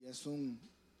Es un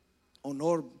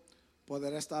honor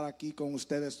poder estar aquí con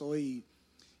ustedes hoy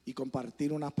y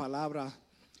compartir unas palabras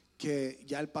que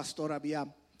ya el pastor había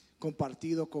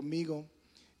compartido conmigo.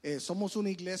 Somos una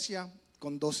iglesia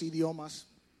con dos idiomas.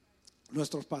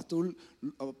 Nuestro pastor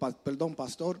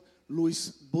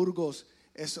Luis Burgos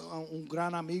es un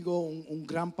gran amigo, un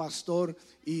gran pastor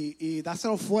y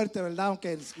dáselo fuerte, ¿verdad?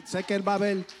 Aunque sé que él va a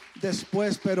ver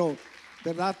después, pero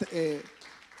 ¿verdad?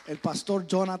 El pastor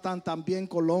Jonathan también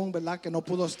Colón, ¿verdad? Que no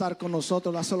pudo estar con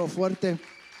nosotros, dáselo fuerte,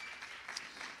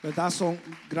 ¿verdad? Son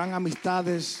gran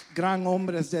amistades, gran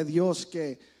hombres de Dios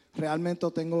que realmente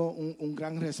tengo un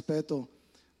gran respeto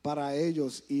para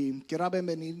ellos. Y quiero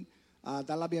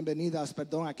dar las bienvenidas,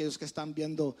 a aquellos que están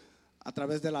viendo a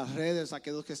través de las redes,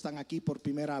 aquellos que están aquí por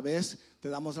primera vez. Te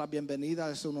damos la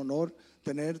bienvenida, es un honor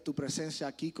tener tu presencia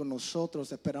aquí con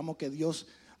nosotros. Esperamos que Dios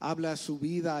hable a su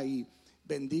vida y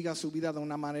bendiga su vida de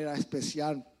una manera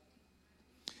especial.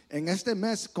 En este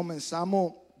mes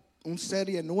comenzamos una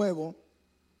serie nueva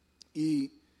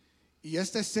y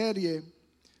esta serie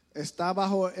está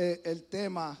bajo el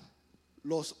tema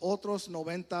los otros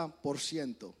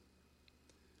 90%.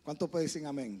 ¿Cuánto pueden decir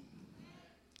amén?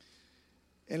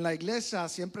 En la iglesia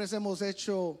siempre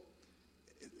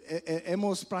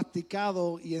hemos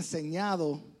practicado y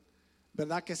enseñado,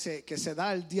 ¿verdad? Que se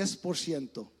da el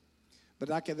 10%.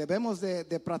 ¿Verdad? Que debemos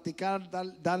de practicar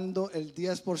dando el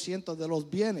 10% de los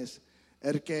bienes.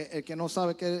 El que no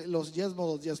sabe que los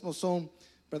diezmos son,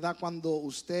 ¿verdad? Cuando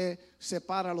usted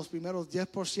separa los primeros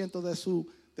 10%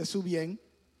 de su bien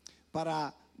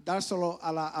para dárselo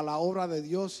a la obra de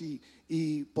Dios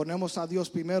y ponemos a Dios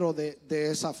primero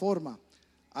de esa forma.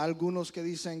 Algunos que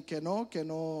dicen que no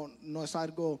es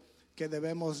algo que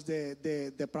debemos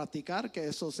de practicar, que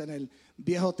eso es en el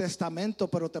Viejo Testamento,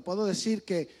 pero te puedo decir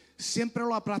que siempre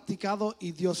lo ha practicado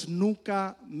y Dios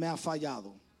nunca me ha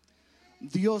fallado.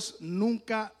 Dios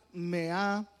nunca me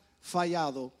ha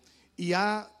fallado y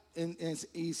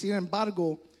sin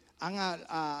embargo han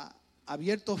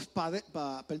abierto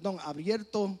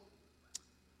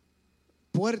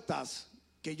puertas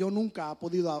que yo nunca he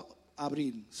podido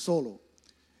abrir solo.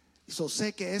 Yo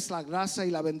sé que es la gracia y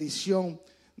la bendición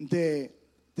de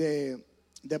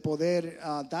poder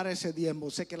dar ese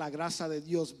diezmo. Sé que la gracia de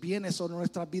Dios viene sobre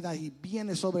nuestras vidas y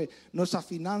viene sobre nuestras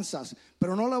finanzas.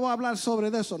 Pero no le voy a hablar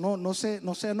sobre eso. No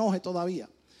se enoje todavía.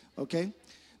 ¿Ok?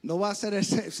 No va a ser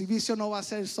ese servicio, no va a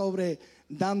ser sobre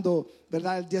dando,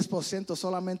 ¿verdad? El 10%.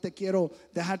 Solamente quiero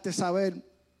dejarte saber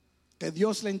que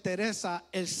Dios le interesa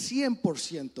el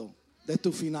 100% de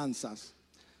tus finanzas.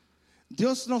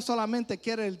 Dios no solamente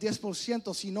quiere el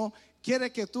 10%, sino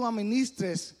quiere que tú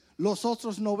administres los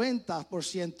otros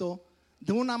 90%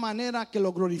 de una manera que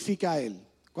lo glorifique a Él.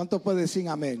 ¿Cuánto puede decir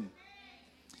amén?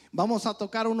 Vamos a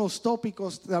tocar unos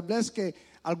tópicos, tal vez que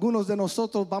algunos de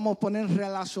nosotros vamos a poner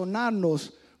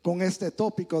relacionarnos con este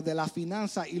tópico de la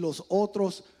finanza y los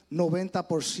otros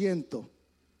 90%,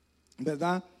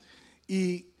 ¿verdad?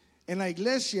 Y en la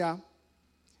iglesia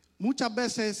muchas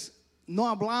veces no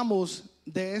hablamos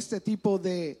de este tipo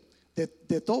de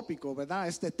tópico, ¿verdad?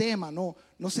 Este tema no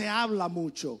se habla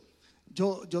mucho.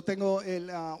 Yo tengo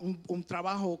un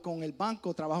trabajo con el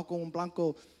banco, trabajo con un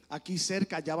banco aquí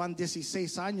cerca, ya van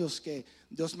 16 años que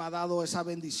Dios me ha dado esa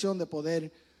bendición de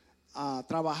poder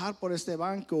trabajar por este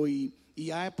banco y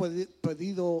he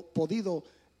podido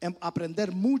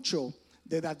aprender mucho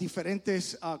de las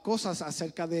diferentes cosas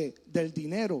acerca del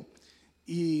dinero.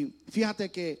 Y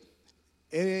fíjate que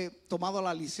he tomado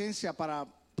la licencia para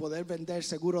poder vender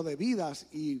seguro de vidas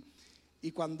y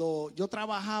cuando yo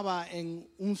trabajaba en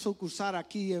un sucursal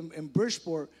aquí en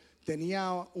Bridgeport,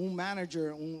 tenía un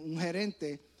manager, un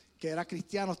gerente que era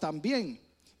cristiano también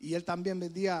y él también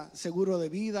vendía seguro de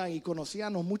vida y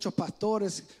conocíamos muchos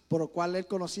pastores por los cuales él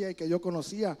conocía y que yo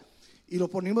conocía y lo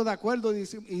ponimos de acuerdo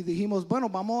y dijimos, bueno,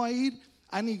 vamos a ir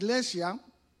a una iglesia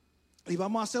y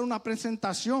vamos a hacer una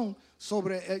presentación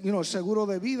sobre el seguro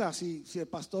de vida, si el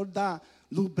pastor da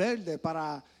luz verde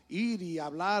para ir y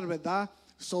hablar, ¿verdad?,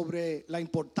 sobre la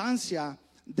importancia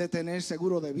de tener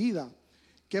seguro de vida.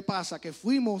 ¿Qué pasa? Que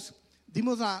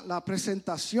dimos la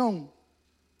presentación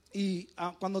y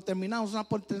cuando terminamos una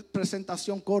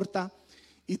presentación corta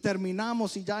y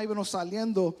terminamos y ya íbamos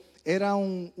saliendo, era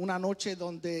una noche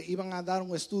donde iban a dar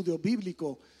un estudio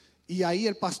bíblico y ahí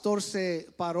el pastor se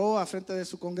paró a frente de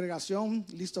su congregación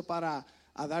listo para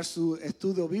dar su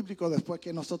estudio bíblico después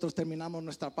que nosotros terminamos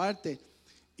nuestra parte.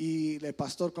 Y el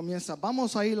pastor comienza,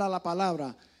 vamos a ir a la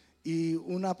palabra. Y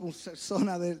una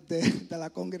persona de la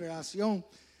congregación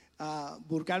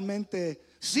vulgarmente,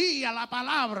 sí, a la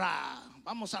palabra,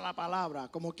 vamos a la palabra.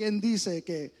 Como quien dice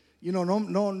que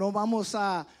no vamos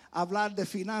a hablar de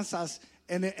finanzas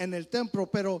en el templo,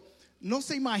 pero no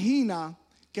se imagina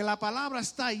que la palabra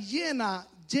está llena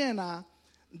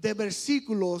de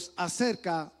versículos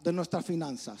acerca de nuestras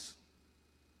finanzas.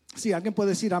 Sí, alguien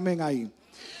puede decir amén ahí.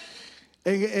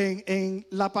 En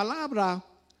la palabra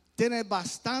tiene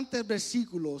bastantes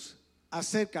versículos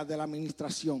acerca de la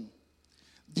administración.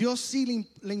 Dios sí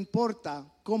le importa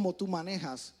cómo tú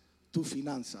manejas tus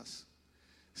finanzas.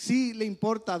 Sí le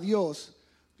importa a Dios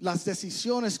las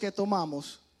decisiones que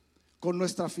tomamos con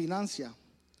nuestra financia.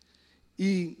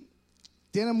 Y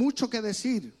tiene mucho que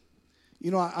decir.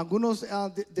 Algunos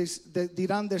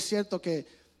dirán de cierto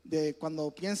que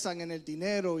cuando piensan en el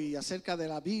dinero y acerca de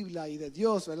la Biblia y de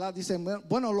Dios, ¿verdad? Dicen,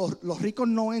 bueno, los ricos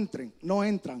no entran.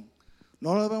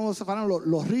 No lo debemos separar.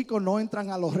 Los ricos no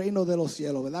entran a los reinos de los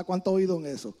cielos, ¿verdad? ¿Cuánto han oído en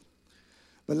eso?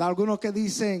 ¿Verdad? Algunos que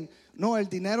dicen, no, el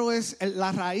dinero es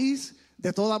la raíz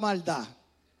de toda maldad.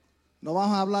 No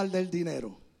vamos a hablar del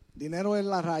dinero. Dinero es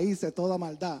la raíz de toda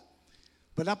maldad,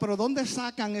 ¿verdad? Pero ¿dónde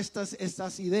sacan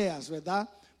estas ideas, verdad?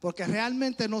 Porque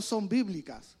realmente no son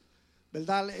bíblicas,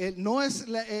 ¿verdad?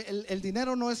 El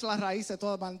dinero no es la raíz de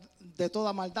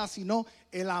toda maldad, sino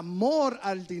el amor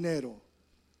al dinero.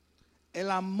 El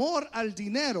amor al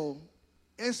dinero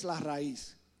es la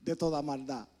raíz de toda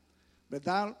maldad,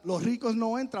 ¿verdad? Los ricos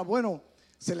no entran. Bueno,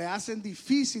 se le hacen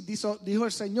difícil, dijo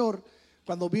el Señor,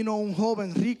 cuando vino un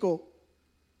joven rico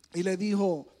y le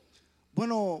dijo,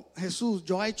 bueno, Jesús,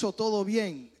 yo he hecho todo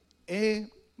bien, he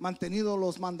mantenido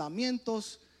los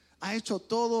mandamientos, he hecho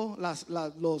todo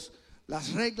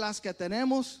las reglas que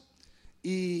tenemos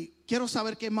y quiero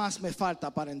saber qué más me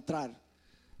falta para entrar.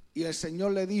 Y el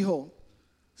Señor le dijo,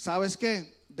 ¿sabes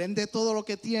qué? Vende todo lo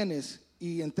que tienes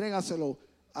y entrégaselo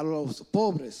a los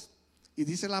pobres. Y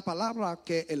dice la palabra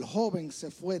que el joven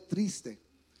se fue triste.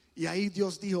 Y ahí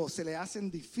Dios dijo, se le hacen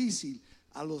difícil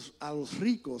a los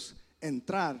ricos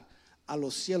entrar a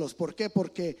los cielos. ¿Por qué?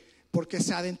 Porque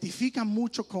se identifican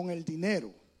mucho con el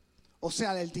dinero. O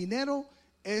sea, el dinero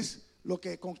es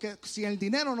si el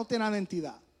dinero no tiene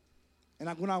identidad en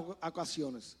algunas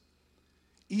ocasiones.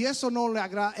 Y eso no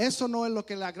es lo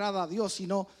que le agrada a Dios,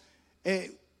 sino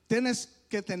tienes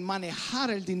que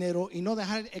manejar el dinero y no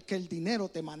dejar que el dinero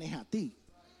te maneje a ti.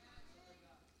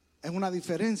 Es una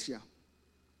diferencia.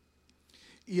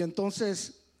 Y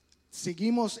entonces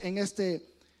seguimos en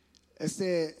este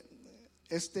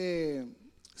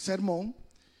sermón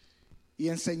y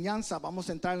enseñanza. Vamos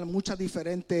a entrar en muchas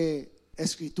diferentes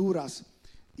escrituras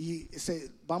y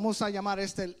vamos a llamar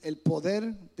el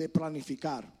poder de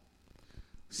planificar.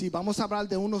 Sí, vamos a hablar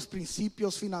de unos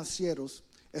principios financieros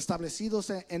establecidos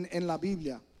en la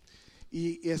Biblia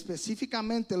y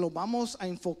específicamente lo vamos a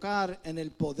enfocar en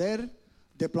el poder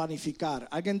de planificar.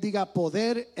 Alguien diga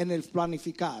poder en el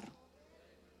planificar.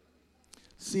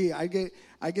 Sí,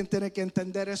 alguien tiene que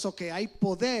entender eso, que hay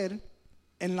poder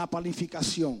en la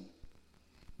planificación,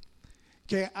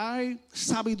 que hay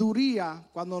sabiduría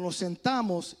cuando nos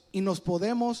sentamos y nos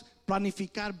podemos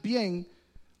planificar bien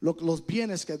los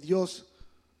bienes que Dios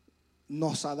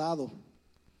nos ha dado.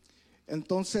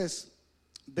 Entonces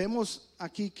vemos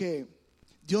aquí que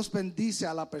Dios bendice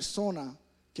a la persona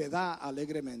que da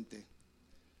alegremente.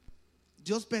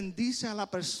 Dios bendice a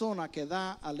la persona que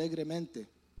da alegremente.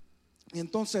 Y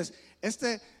entonces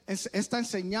esta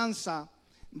enseñanza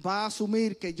va a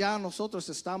asumir que ya nosotros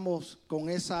estamos con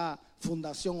esa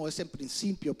fundación o ese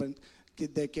principio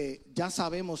de que ya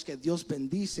sabemos que Dios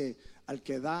bendice al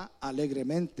que da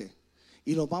alegremente.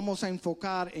 Y lo vamos a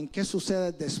enfocar en qué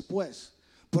sucede después.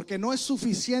 Porque no es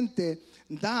suficiente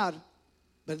dar,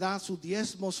 ¿verdad?, su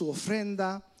diezmo, su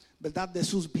ofrenda, ¿verdad?, de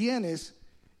sus bienes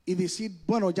y decir,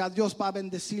 bueno, ya Dios va a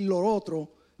bendecir lo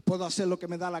otro, puedo hacer lo que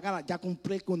me da la gana, ya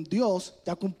cumplí con Dios,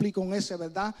 ya cumplí con ese,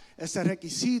 ¿verdad?, ese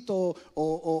requisito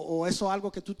o eso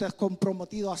algo que tú te has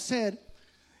comprometido a hacer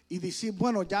y decir,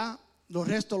 bueno, ya lo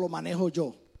resto lo manejo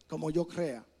yo, como yo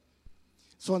crea.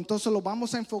 Entonces lo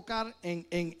vamos a enfocar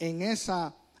en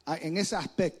ese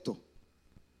aspecto.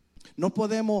 No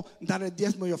podemos dar el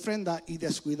diezmo y ofrenda y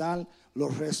descuidar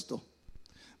los restos,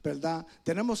 ¿verdad?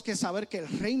 Tenemos que saber que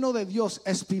el reino de Dios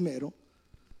es primero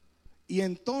y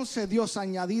entonces Dios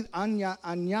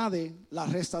añade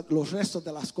los restos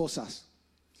de las cosas.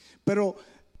 Pero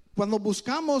cuando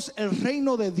buscamos el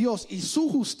reino de Dios y su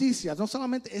justicia, no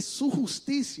solamente es su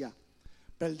justicia,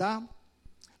 ¿verdad?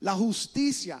 La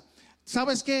justicia.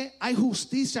 ¿Sabes qué? Hay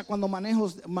justicia cuando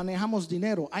manejamos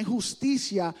dinero. Hay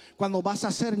justicia cuando vas a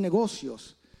hacer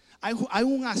negocios. Hay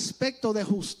un aspecto de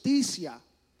justicia.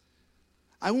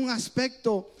 Hay un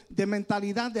aspecto de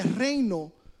mentalidad de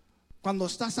reino cuando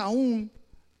estás aún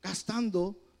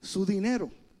gastando su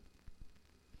dinero.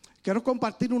 Quiero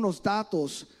compartir unos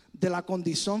datos de la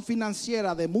condición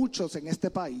financiera de muchos en este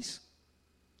país,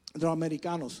 de los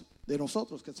americanos, de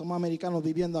nosotros que somos americanos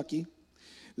viviendo aquí,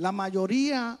 la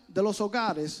mayoría de los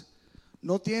hogares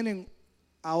no tienen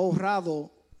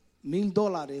ahorrado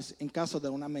 $1,000 en caso de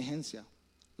una emergencia.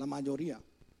 La mayoría.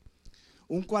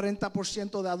 Un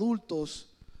 40% de adultos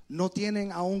no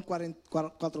tienen aún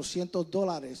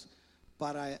 $400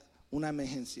 para una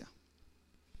emergencia.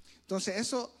 Entonces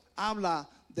eso habla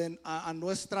a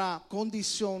nuestra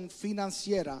condición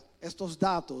financiera, estos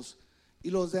datos, y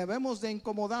los debemos de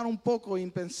incomodar un poco y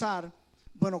pensar,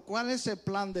 bueno, ¿cuál es el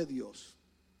plan de Dios?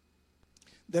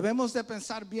 Debemos de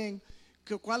pensar bien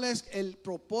que cuál es el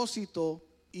propósito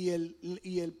y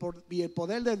el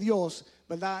poder de Dios,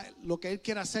 ¿verdad? Lo que Él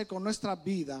quiere hacer con nuestra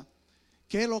vida.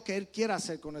 ¿Qué es lo que Él quiere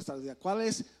hacer con nuestra vida? ¿Cuál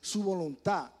es su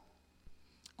voluntad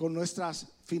con nuestras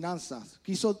finanzas?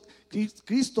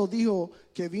 Cristo dijo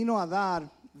que vino a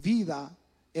dar vida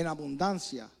en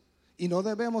abundancia. Y no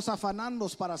debemos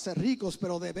afanarnos para ser ricos,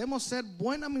 pero debemos ser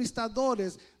buenos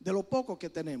administradores de lo poco que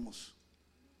tenemos.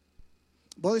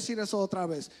 Voy a decir eso otra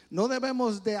vez. No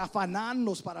debemos de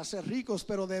afanarnos para ser ricos,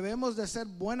 pero debemos de ser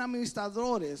buenos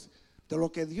administradores de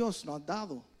lo que Dios nos ha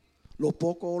dado, lo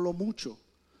poco o lo mucho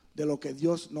de lo que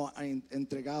Dios nos ha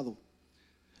entregado.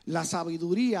 La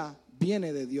sabiduría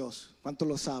viene de Dios. ¿Cuántos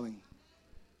lo saben?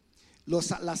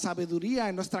 La sabiduría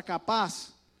en nuestra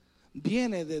capaz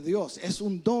viene de Dios, es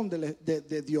un don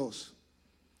de Dios.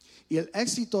 Y el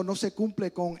éxito no se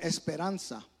cumple con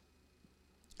esperanza.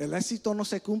 El éxito no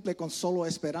se cumple con solo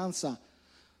esperanza.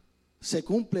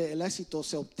 El éxito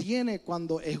se obtiene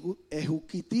cuando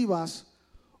ejecutivas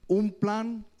un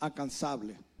plan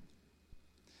alcanzable.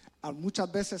 Muchas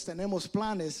veces tenemos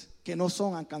planes que no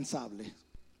son alcanzables.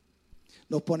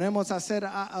 Nos proponemos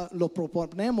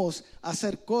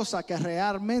hacer cosas que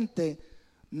realmente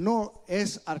no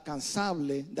es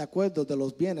alcanzable de acuerdo de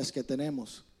los bienes que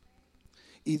tenemos.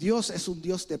 Y Dios es un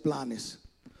Dios de planes,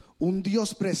 un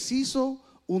Dios preciso,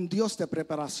 un Dios de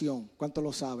preparación. ¿Cuántos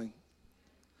lo saben?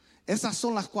 Esas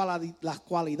son las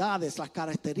cualidades, las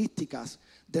características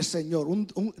del Señor,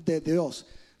 de Dios.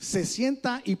 Se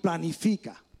sienta y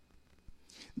planifica.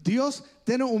 Dios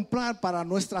tiene un plan para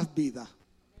nuestras vidas.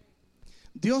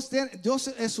 Dios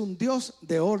es un Dios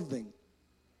de orden.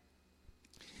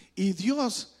 Y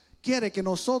Dios quiere que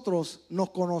nosotros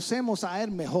nos conocemos a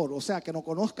Él mejor, o sea, que nos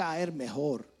conozca a Él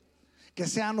mejor, que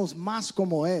seamos más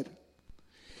como Él.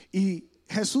 Y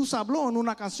Jesús habló en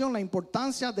una canción la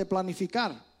importancia de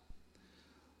planificar.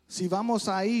 Si vamos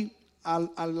ahí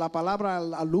a la palabra,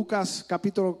 a Lucas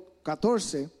capítulo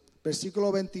 14,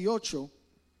 versículo 28,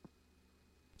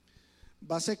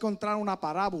 vas a encontrar una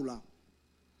parábola.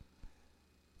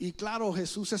 Y claro,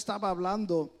 Jesús estaba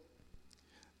hablando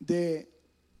de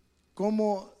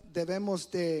cómo debemos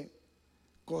de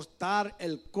costar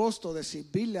el costo de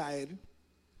servirle a Él.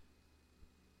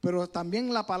 Pero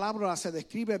también la palabra se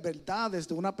describe verdades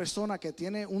de una persona que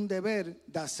tiene un deber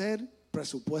de hacer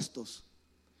presupuestos.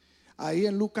 Ahí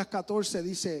en Lucas 14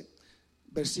 dice,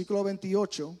 versículo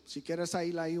 28, si quieres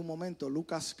ir ahí un momento,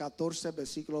 Lucas 14,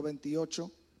 versículo 28.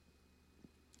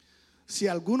 Si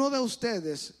alguno de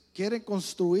ustedes quiere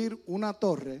construir una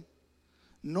torre,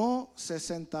 no se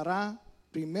sentará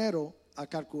primero a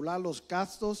calcular los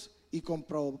gastos y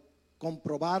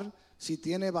comprobar si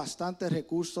tiene bastantes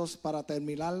recursos para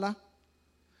terminarla.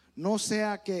 No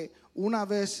sea que una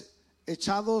vez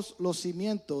echados los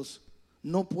cimientos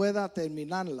no pueda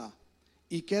terminarla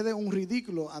y quede un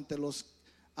ridículo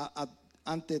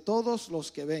ante todos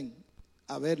los que ven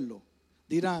a verlo.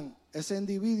 Dirán, ese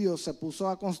individuo se puso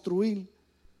a construir,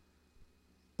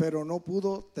 pero no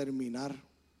pudo terminar.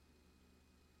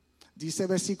 Dice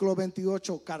versículo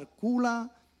 28,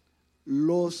 calcula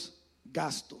los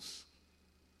gastos.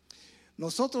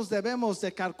 Nosotros debemos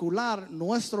de calcular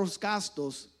nuestros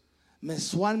gastos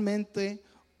mensualmente,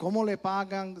 cómo le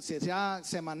pagan, si sea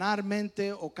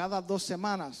semanalmente o cada 2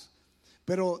 semanas.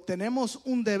 Pero tenemos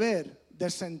un deber de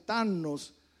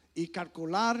sentarnos y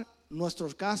calcular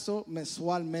nuestros gastos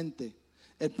mensualmente.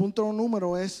 El punto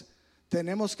número es,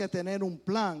 tenemos que tener un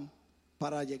plan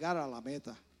para llegar a la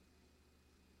meta.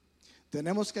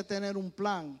 Tenemos que tener un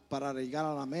plan para llegar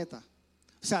a la meta.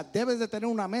 O sea, debes de tener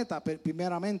una meta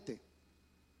primeramente.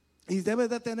 Y debes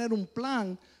de tener un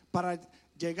plan para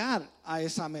llegar a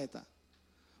esa meta.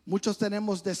 Muchos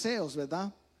tenemos deseos,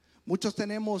 ¿verdad? Muchos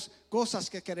tenemos cosas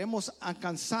que queremos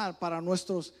alcanzar para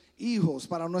nuestros hijos,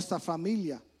 para nuestra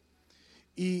familia.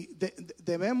 Y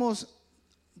debemos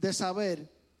de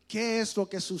saber qué es lo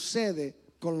que sucede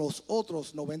con los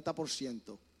otros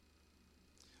 90%. O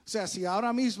sea, si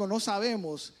ahora mismo no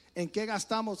sabemos en qué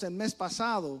gastamos el mes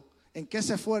pasado, en qué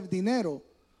se fue el dinero,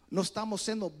 no estamos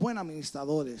siendo buenos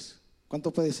administradores.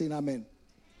 ¿Cuánto puede decir amén?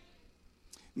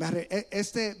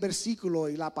 Este versículo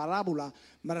y la parábola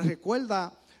me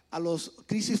recuerda a los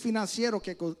crisis financieros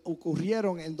que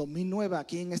ocurrieron en 2009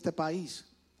 aquí en este país,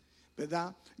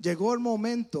 ¿verdad? Llegó el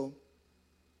momento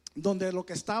donde lo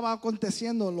que estaba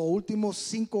aconteciendo en los últimos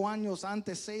 5 años,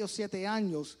 antes 6 o 7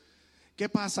 años, ¿qué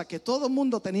pasa? Que todo el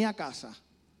mundo tenía casa.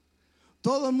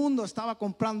 Todo el mundo estaba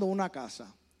comprando una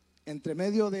casa. Entre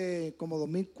medio de como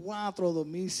 2004,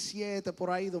 2007, por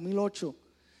ahí, 2008.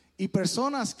 Y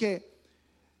personas que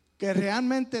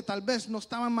realmente tal vez no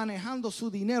estaban manejando su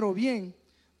dinero bien,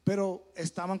 pero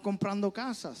estaban comprando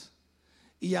casas.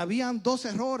 Y habían 2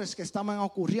 errores que estaban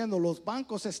ocurriendo. Los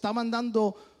bancos estaban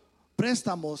dando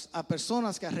préstamos a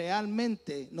personas que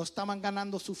realmente no estaban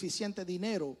ganando suficiente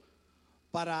dinero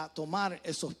para tomar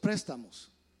esos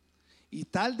préstamos. Y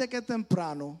tarde que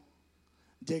temprano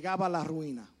llegaba la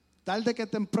ruina. Tarde que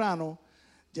temprano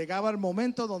llegaba el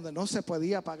momento donde no se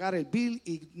podía pagar el bill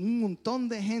y un montón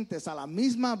de gentes a la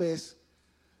misma vez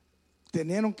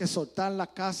tenieron que soltar las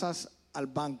casas al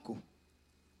banco.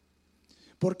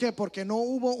 ¿Por qué? Porque no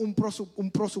hubo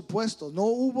un presupuesto, no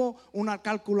hubo una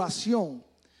calculación.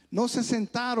 No se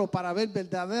sentaron para ver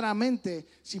verdaderamente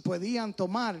si podían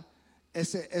tomar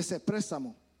ese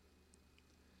préstamo.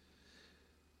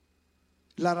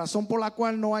 La razón por la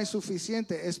cual no hay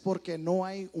suficiente es porque no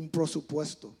hay un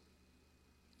presupuesto.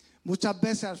 Muchas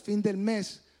veces al fin del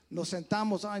mes nos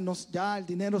sentamos, ya el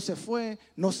dinero se fue,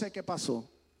 no sé qué pasó.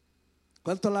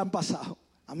 ¿Cuánto le han pasado?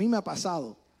 A mí me ha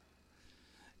pasado.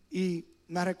 Y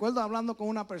me recuerdo hablando con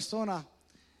una persona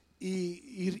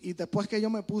y después que yo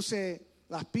me puse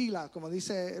las pilas, como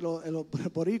dice el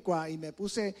boricua, y me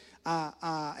puse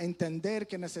a entender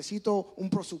que necesito un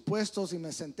presupuesto, y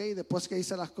me senté y después que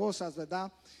hice las cosas, ¿verdad?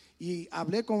 Y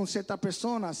hablé con ciertas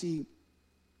personas y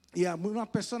algunas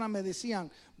personas me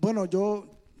decían, bueno, yo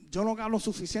no gano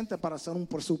suficiente para hacer un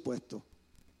presupuesto.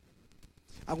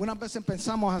 Algunas veces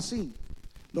pensamos así.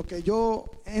 Lo que yo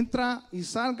entra y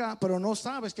salga, pero no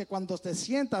sabes que cuando te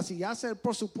sientas y haces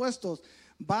presupuestos,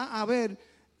 va a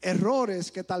haber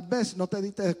errores que tal vez no te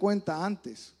diste cuenta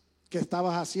antes que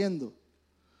estabas haciendo.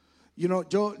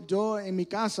 Yo en mi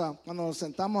casa, cuando nos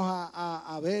sentamos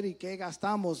a ver y qué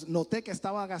gastamos, noté que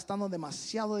estaba gastando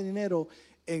demasiado dinero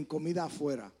en comida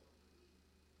afuera.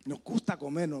 Nos gusta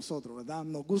comer nosotros, ¿verdad?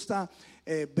 Nos gusta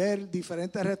ver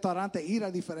diferentes restaurantes, ir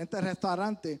a diferentes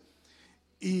restaurantes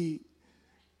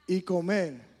y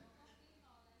comer.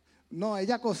 No,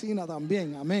 ella cocina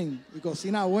también, amén. Y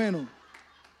cocina bueno.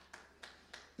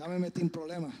 Ya me metí en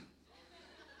problemas.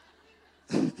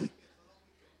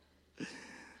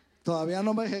 Todavía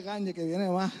no me regañe que viene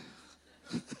más.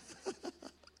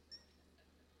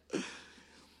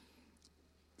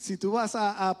 Si tú vas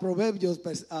a Proverbios,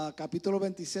 capítulo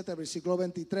 27, versículo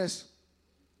 23,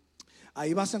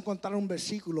 ahí vas a encontrar un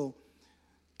versículo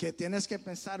que tienes que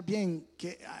pensar bien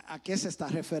a qué se está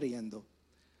refiriendo.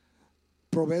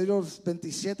 Proverbios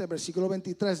 27, versículo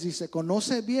 23 dice: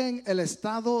 conoce bien el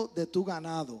estado de tu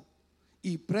ganado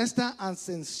y presta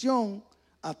atención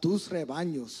a tus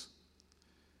rebaños.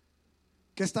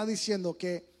 ¿Qué está diciendo?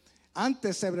 Que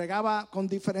antes se bregaba con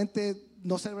diferentes,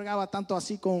 no se bregaba tanto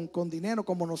así con dinero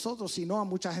como nosotros, sino a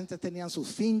mucha gente tenían sus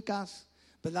fincas,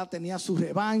 ¿verdad? Tenía sus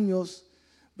rebaños,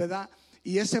 ¿verdad?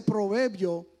 Y ese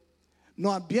proverbio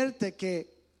nos advierte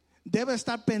que debe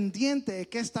estar pendiente de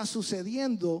qué está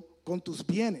sucediendo con tus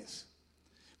bienes.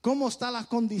 ¿Cómo están las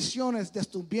condiciones de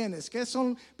tus bienes? ¿Qué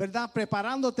son, verdad?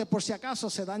 Preparándote por si acaso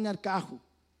se daña el carro.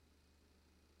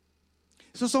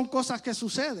 Esas son cosas que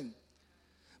suceden.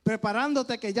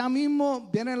 Preparándote que ya mismo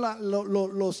vienen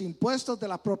los impuestos de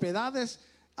las propiedades.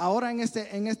 Ahora en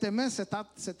este mes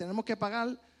tenemos que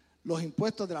pagar los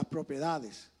impuestos de las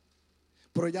propiedades.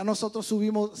 Pero ya nosotros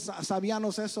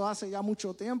sabíamos eso hace ya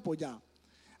mucho tiempo ya.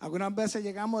 Algunas veces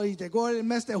llegamos y llegó el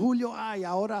mes de julio,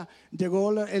 ahora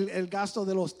llegó el gasto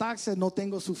de los taxes, no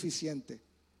tengo suficiente.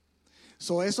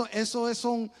 Eso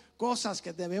son cosas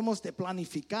que debemos de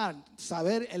planificar,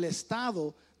 saber el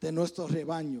estado de nuestro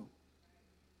rebaño.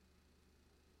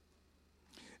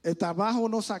 El trabajo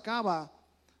no se acaba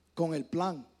con el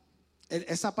plan.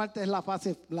 Esa parte es la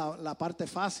parte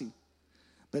fácil,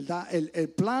 ¿verdad? El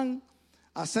plan,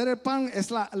 hacer el plan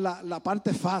es la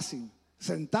parte fácil.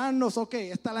 Sentarnos, ok,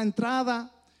 esta es la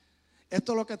entrada,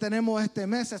 esto es lo que tenemos este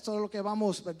mes, esto es lo que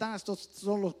vamos, ¿verdad? Estos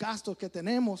son los gastos que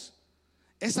tenemos.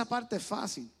 Esa parte es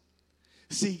fácil.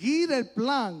 Seguir el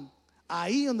plan,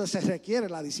 ahí donde se requiere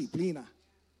la disciplina.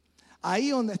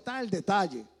 Ahí donde está el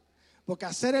detalle. Porque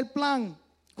hacer el plan,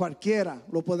 cualquiera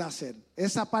lo puede hacer.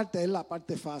 Esa parte es la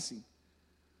parte fácil.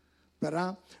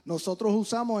 ¿verdad? Nosotros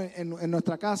usamos en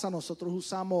nuestra casa, nosotros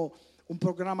usamos un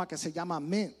programa que se llama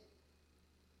Mint.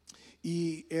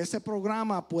 Y ese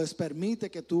programa pues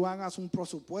permite que tú hagas un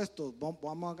presupuesto.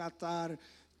 Vamos a gastar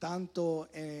tanto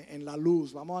en la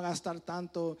luz, vamos a gastar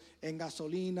tanto en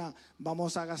gasolina,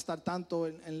 vamos a gastar tanto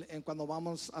en cuando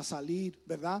vamos a salir,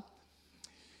 ¿verdad?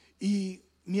 Y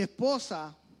mi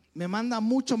esposa me manda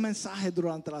muchos mensajes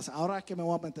durante las... Ahora es que me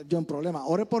voy a meter yo en problemas.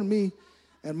 Ore por mí,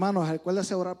 hermanos,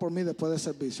 recuérdese orar por mí después del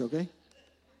servicio, ¿ok?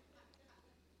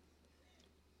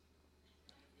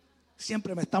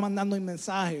 Siempre me está mandando un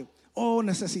mensaje. Oh,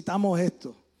 necesitamos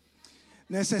esto.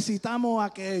 Necesitamos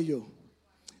aquello.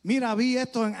 Mira, vi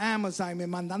esto en Amazon, me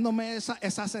mandándome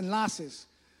esas enlaces.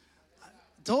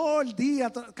 Todo el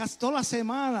día, casi toda la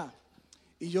semana.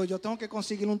 Y yo tengo que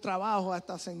conseguir un trabajo a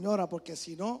esta señora porque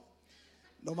si no,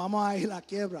 nos vamos a ir a la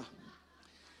quiebra.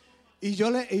 Y yo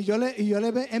le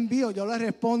envío, yo le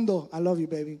respondo, I love you,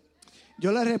 baby.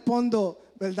 Yo le respondo,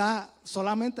 ¿verdad?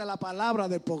 Solamente la palabra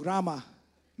del programa,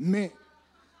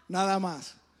 nada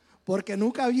más. Porque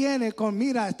nunca viene con,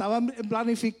 mira, estaba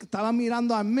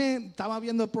mirando a mí, estaba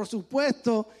viendo el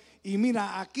presupuesto y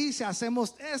mira, aquí si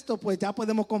hacemos esto, pues ya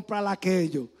podemos comprar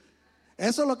aquello.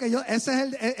 Eso es lo que esa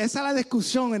es la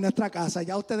discusión en nuestra casa.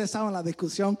 Ya ustedes saben la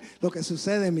discusión, lo que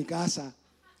sucede en mi casa.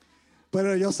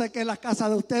 Pero yo sé que en la casa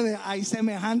de ustedes hay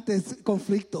semejantes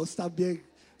conflictos también.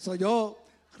 Yo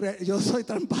soy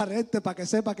transparente para que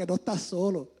sepa que no estás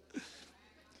solo.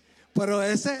 Pero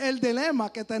ese es el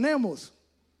dilema que tenemos.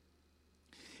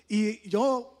 Y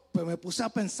yo pues me puse a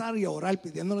pensar y a orar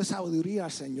pidiéndole sabiduría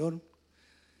al Señor.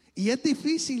 Y es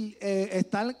difícil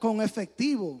estar con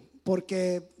efectivo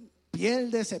porque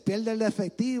se pierde el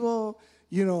efectivo.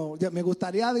 Me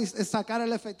gustaría sacar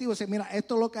el efectivo y decir, mira,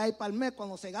 esto es lo que hay para el mes.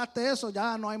 Cuando se gaste eso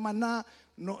ya no hay más nada,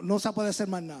 no se puede hacer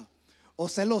más nada. O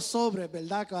ser los sobres,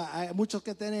 ¿verdad? Hay muchos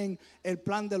que tienen el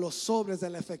plan de los sobres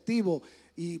del efectivo.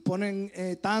 Y ponen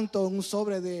tanto un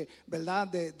sobre de, ¿verdad?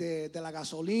 De la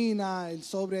gasolina, el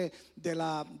sobre de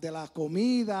la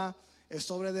comida, el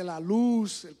sobre de la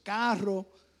luz, el carro,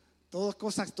 todos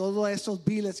esos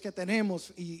biles que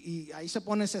tenemos y ahí se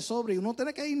pone ese sobre y uno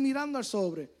tiene que ir mirando el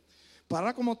sobre.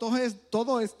 Para como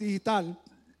todo es digital,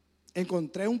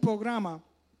 encontré un programa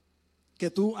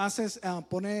que tú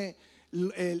pone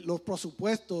los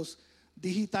presupuestos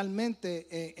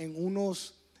digitalmente en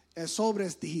unos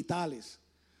sobres digitales.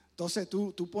 Entonces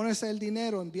tú pones el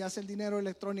dinero, envías el dinero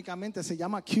electrónicamente, se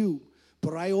llama Cube,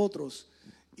 pero hay otros.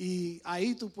 Y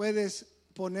ahí tú puedes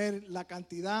poner la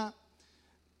cantidad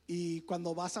y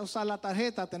cuando vas a usar la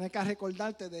tarjeta, tenés que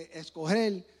recordarte de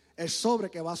escoger el sobre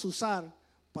que vas a usar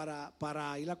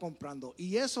para irla comprando.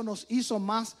 Y eso nos hizo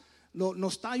más,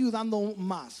 nos está ayudando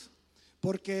más.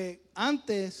 Porque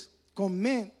antes con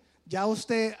Mint ya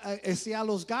usted hacía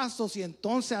los gastos y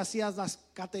entonces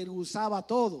categorizaba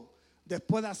todo.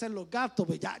 Después de hacer los gastos,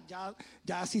 pues ya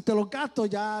hiciste los gastos,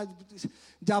 ya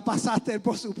pasaste el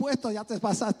presupuesto, ya te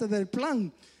pasaste del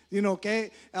plan. Que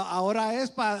ahora es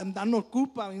para darnos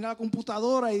culpa, venir a la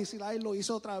computadora y decir, ay, lo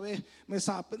hice otra vez,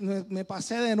 me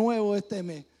pasé de nuevo este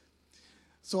mes.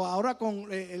 Ahora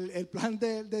con el plan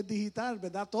de digital,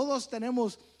 ¿verdad? Todos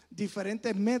tenemos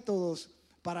diferentes métodos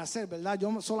para hacer, ¿verdad?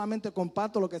 Yo solamente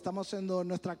comparto lo que estamos haciendo en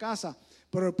nuestra casa,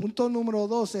 pero el punto número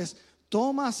 2 es,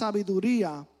 toma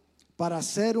sabiduría para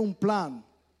hacer un plan,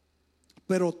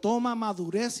 pero toma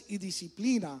madurez y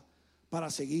disciplina para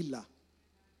seguirla.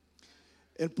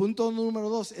 El punto número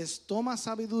 2 es, toma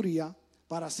sabiduría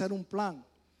para hacer un plan,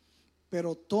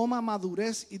 pero toma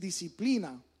madurez y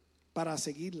disciplina para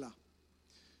seguirla.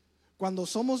 Cuando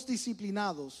somos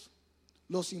disciplinados,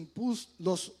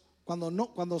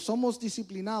 cuando somos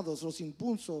disciplinados, los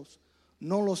impulsos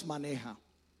no los maneja.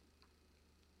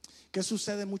 ¿Qué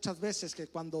sucede muchas veces? Que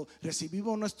cuando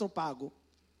recibimos nuestro pago,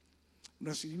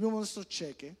 recibimos nuestro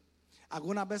cheque,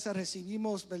 algunas veces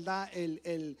recibimos, ¿verdad?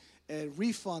 El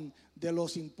refund de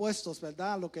los impuestos,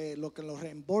 ¿verdad? Lo que nos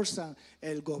reembolsan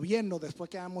el gobierno después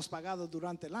que hemos pagado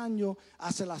durante el año,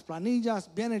 hace las planillas,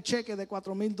 viene el cheque de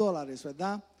 $4,000,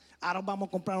 ¿verdad? Ahora vamos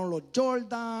a comprarnos los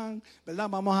Jordan, ¿verdad?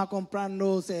 Vamos a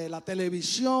comprarnos la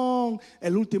televisión,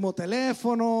 el último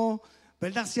teléfono,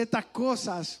 ¿verdad? Ciertas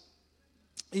cosas.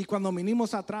 Y cuando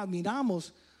vinimos atrás,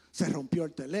 miramos, se rompió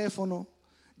el teléfono,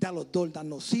 ya los Jordan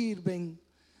no sirven,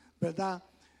 ¿verdad?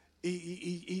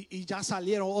 Y ya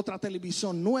salieron otra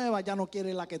televisión nueva, ya no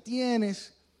quiere la que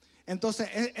tienes. Entonces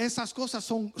esas cosas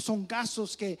son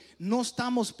gastos que no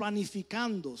estamos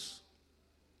planificando.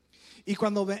 Y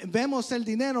cuando vemos el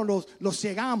dinero los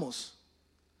ciegamos,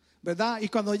 ¿verdad? Y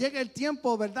cuando llega el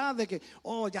tiempo, ¿verdad? De que,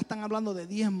 ya están hablando de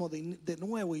diezmo de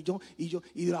nuevo y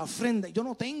de la ofrenda. Yo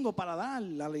no tengo para dar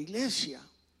a la iglesia.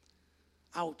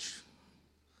 Ouch.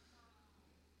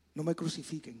 No me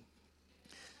crucifiquen.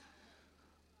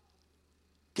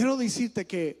 Quiero decirte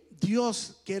que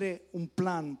Dios quiere un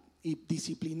plan y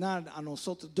disciplinar a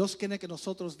nosotros. Dios quiere que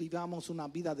nosotros vivamos una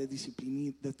vida de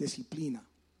disciplina,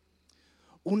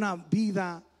 una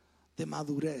vida de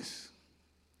madurez,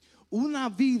 una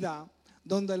vida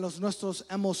donde nuestras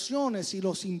emociones y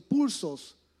los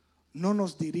impulsos no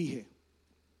nos dirigen,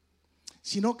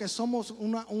 sino que somos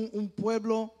un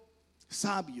pueblo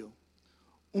sabio,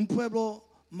 un pueblo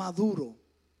maduro,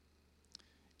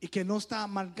 y que no está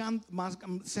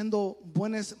siendo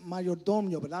buenos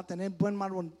mayordomio, ¿verdad? Tener buen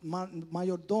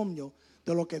mayordomio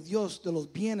de lo que Dios, de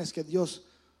los bienes que Dios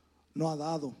nos ha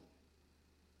dado.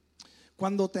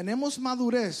 Cuando tenemos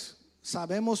madurez,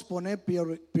 sabemos poner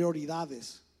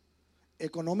prioridades,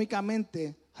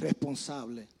 económicamente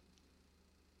responsable.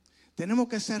 Tenemos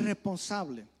que ser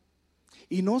responsables.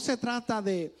 Y no se trata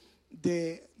de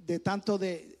tanto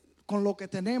de con lo que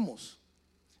tenemos.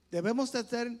 Debemos de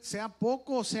ser, sea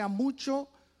poco o sea mucho,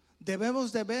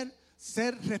 debemos de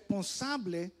ser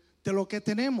responsables de lo que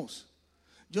tenemos.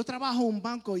 Yo trabajo en un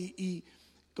banco y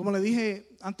como le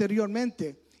dije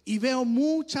anteriormente, y veo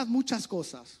muchas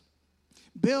cosas.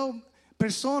 Veo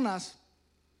personas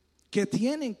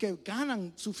que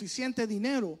ganan suficiente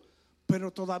dinero,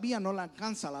 pero todavía no le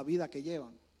alcanza la vida que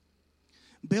llevan.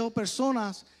 Veo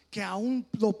personas que aún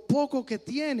lo poco que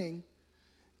tienen,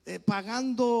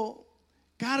 pagando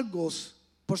cargos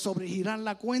por sobregirar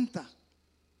la cuenta,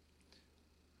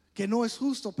 que no es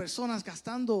justo. Personas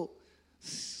gastando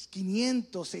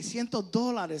 $500,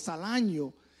 $600 al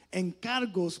año en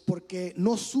cargos porque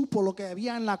no supo lo que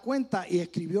había en la cuenta y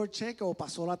escribió el cheque o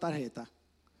pasó la tarjeta.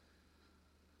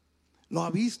 Lo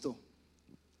ha visto.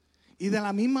 Y de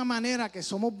la misma manera que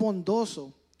somos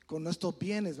bondosos con nuestros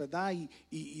bienes, ¿verdad?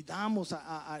 Y damos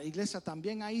a la iglesia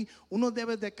también, ahí uno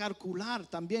debe de calcular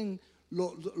también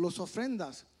los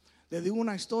ofrendas. Les digo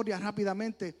una historia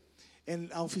rápidamente. En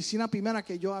la oficina primera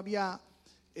que yo había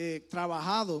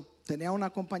trabajado, tenía una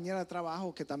compañera de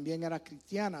trabajo que también era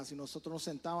cristiana, y nosotros nos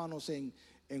sentábamos en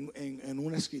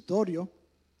un escritorio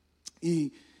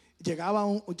y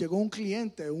llegó un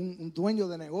cliente, un dueño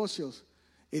de negocios,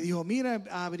 y dijo: mire,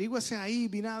 averígüese ahí,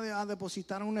 vine a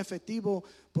depositar un efectivo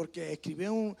porque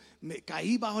me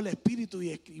caí bajo el espíritu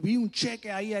y escribí un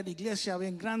cheque ahí a la iglesia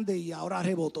bien grande y ahora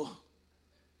rebotó.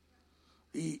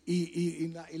 Y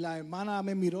la hermana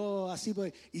me miró así,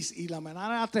 pues, y la hermana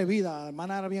era atrevida, la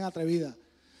hermana era bien atrevida.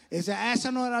 Y dice: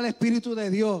 ese no era el espíritu de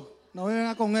Dios, no me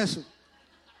venga con eso.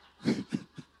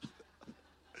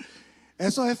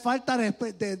 Eso es falta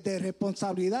de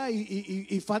responsabilidad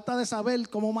y falta de saber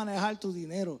cómo manejar tu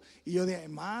dinero. Y yo dije: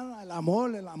 hermana, el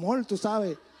amor, tú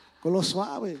sabes, con lo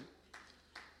suave,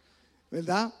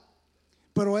 ¿verdad?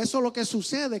 Pero eso es lo que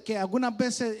sucede, que algunas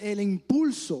veces el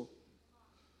impulso,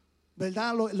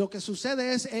 ¿verdad? Lo que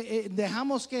sucede es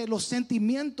dejamos que los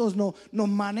sentimientos nos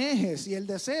manejen, y el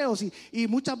deseo, y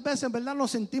muchas veces, ¿verdad?, nos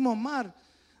sentimos mal,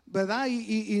 ¿verdad?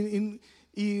 Y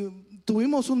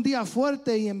tuvimos un día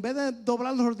fuerte y en vez de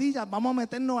doblar las rodillas vamos a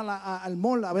meternos al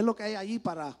mall a ver lo que hay allí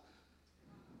para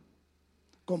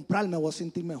comprar. Me voy a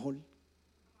sentir mejor.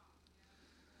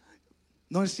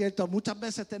 No es cierto. Muchas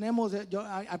veces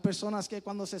hay personas que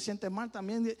cuando se sienten mal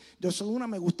también. Yo soy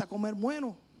me gusta comer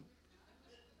bueno.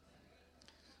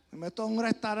 Me meto a un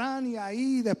restaurante y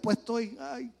ahí después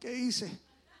ay, ¿qué hice?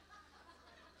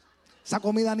 Esa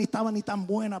comida ni estaba ni tan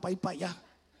buena para ir para allá,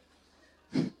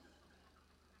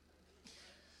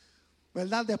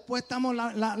 ¿verdad? Después estamos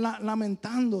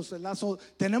lamentándose, ¿verdad?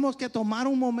 Tenemos que tomar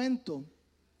un momento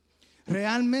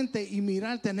realmente y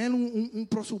mirar, tener un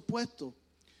presupuesto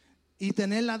y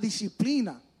tener la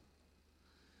disciplina.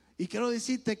 Y quiero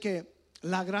decirte que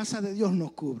la gracia de Dios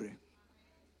nos cubre.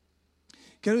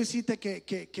 Quiero decirte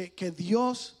que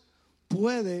Dios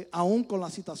puede, aún con la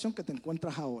situación que te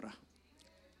encuentras ahora.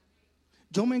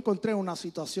 Yo me encontré en una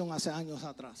situación hace años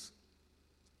atrás,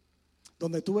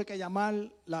 donde tuve que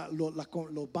llamar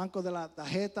los bancos de la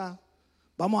tarjeta.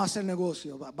 Vamos a hacer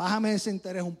negocio, bájame ese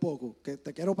interés un poco, que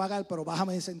te quiero pagar, pero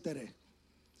bájame ese interés,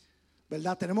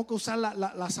 ¿verdad? Tenemos que usar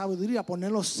la sabiduría,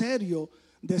 ponerlo serio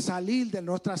de salir de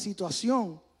nuestra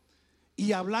situación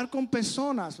y hablar con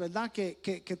personas, ¿verdad?,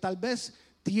 que tal vez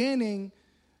tienen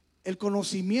el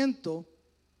conocimiento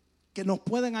que nos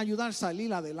pueden ayudar a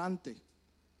salir adelante.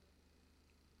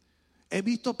 He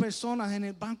visto personas en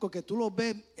el banco que tú los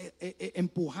ves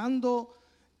empujando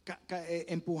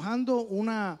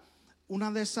una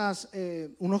de esas,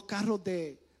 unos carros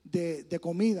de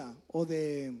comida o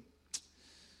de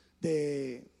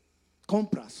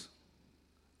compras,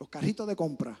 los carritos de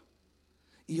compra.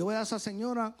 Y yo veo a esa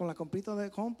señora con la comprita de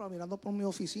compra mirando por mi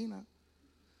oficina.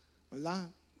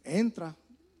 ¿verdad? Entra,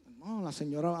 no, la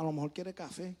señora a lo mejor quiere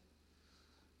café.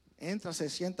 Entra, se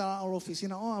sienta a la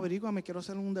oficina, averígame, quiero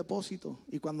hacer un depósito.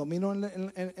 Y cuando miro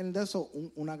el de eso,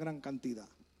 una gran cantidad.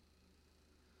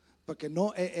 Porque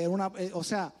no,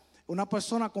 una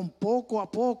persona con poco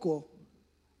a poco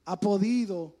ha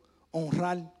podido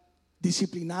honrar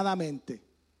disciplinadamente,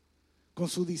 con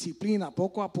su disciplina,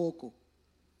 poco a poco.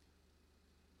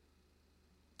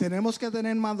 Tenemos que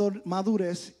tener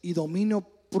madurez y dominio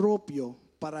propio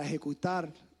para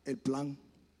ejecutar el plan.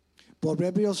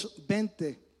 Proverbios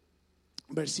 20,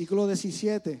 versículo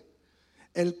 17.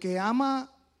 El que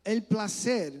ama el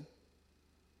placer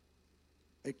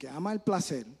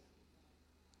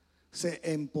se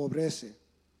empobrece.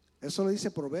 Eso lo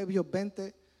dice Proverbios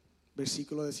 20,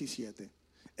 versículo 17.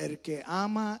 El que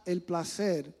ama el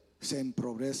placer se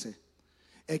empobrece.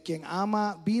 El quien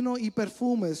ama vino y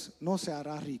perfumes no se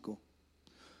hará rico.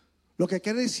 Lo que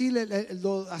quiere decir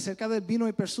acerca del vino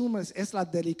y perfumes es la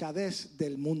delicadez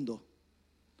del mundo,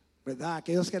 ¿verdad?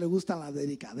 Aquellos que les gustan la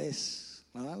delicadez,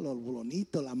 ¿verdad? Los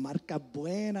bonitos, las marcas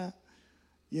buenas,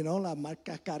 las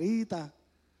marcas caritas,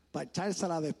 para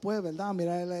echársela después, ¿verdad?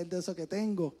 Mira el de eso que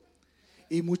tengo.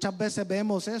 Y muchas veces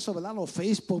vemos eso, ¿verdad? Los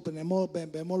Facebook, vemos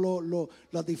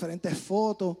las diferentes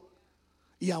fotos.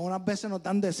 Y algunas veces nos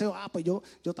dan deseo, pues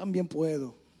yo también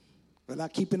puedo,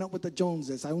 ¿verdad? Keeping up with the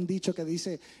Joneses. Hay un dicho que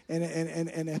dice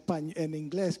en español, en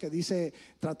inglés, que dice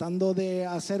tratando de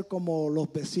hacer como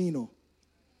los vecinos.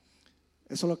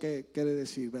 Eso es lo que quiere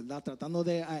decir, ¿verdad? Tratando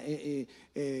de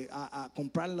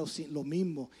comprar lo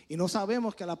mismo. Y no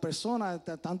sabemos que la persona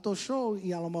tanto show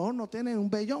y a lo mejor no tiene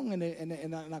un bellón en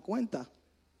la cuenta.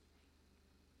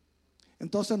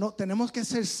 Entonces tenemos que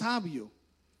ser sabios.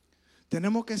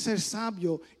 Tenemos que ser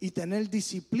sabios y tener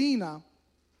disciplina.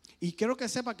 Y quiero que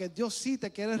sepa que Dios sí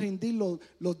te quiere rendir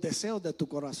los deseos de tu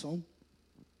corazón.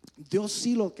 Dios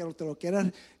sí te lo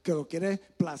quiere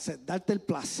darte el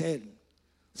placer.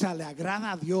 O sea, le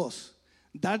agrada a Dios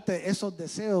darte esos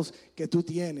deseos que tú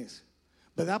tienes,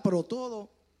 ¿verdad? Pero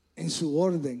todo en su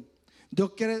orden.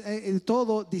 Dios quiere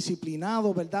todo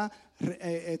disciplinado, ¿verdad?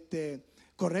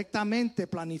 Correctamente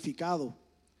planificado.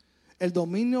 El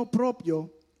dominio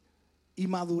propio y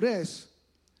madurez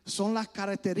son las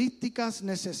características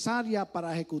necesarias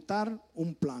para ejecutar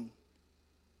un plan.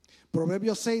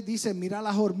 Proverbios 6 dice, mira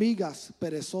las hormigas,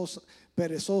 perezoso.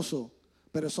 Perezoso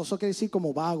quiere decir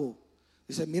como vago.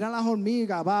 Dice, mira las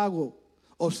hormigas, vago.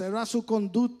 Observa su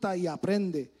conducta y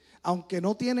aprende. Aunque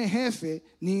no tiene jefe,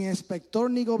 ni inspector,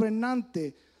 ni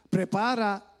gobernante,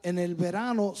 prepara en el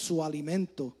verano su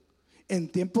alimento.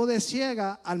 En tiempo de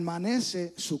siega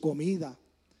amanece su comida.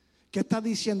 ¿Qué está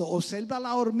diciendo? Observa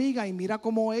la hormiga y mira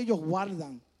cómo ellos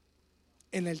guardan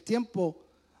en el tiempo,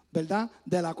 ¿verdad?,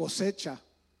 de la cosecha.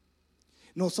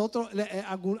 Nosotros,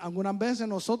 algunas veces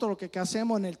nosotros lo que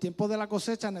hacemos en el tiempo de la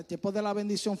cosecha, en el tiempo de la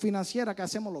bendición financiera, ¿qué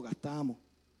hacemos? Lo gastamos.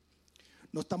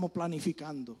 No estamos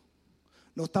planificando.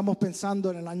 No estamos pensando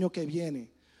en el año que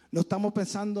viene. No estamos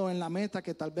pensando en la meta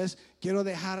que tal vez quiero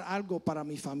dejar algo para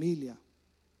mi familia.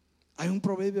 Hay un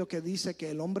proverbio que dice que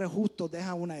el hombre justo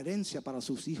deja una herencia para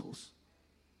sus hijos.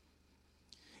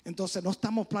 Entonces no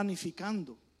estamos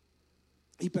planificando.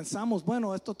 Y pensamos,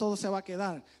 bueno, esto todo se va a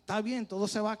quedar. Está bien, todo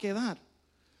se va a quedar.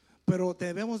 Pero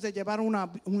debemos de llevar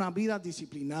una vida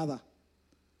disciplinada.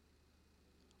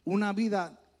 Una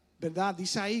vida, ¿verdad?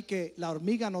 Dice ahí que la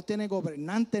hormiga no tiene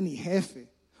gobernante ni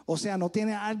jefe. O sea, no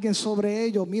tiene alguien sobre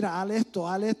ellos. Mira, haz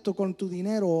esto con tu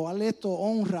dinero, haz esto,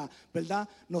 honra, ¿verdad?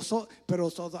 Pero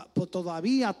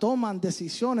todavía toman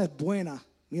decisiones buenas.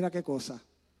 Mira qué cosa.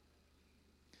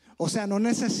 O sea,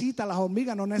 las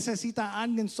hormigas no necesitan a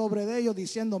alguien sobre ellos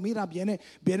diciendo, mira, viene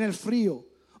el frío.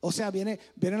 O sea, vienen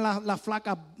las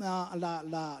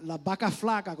vacas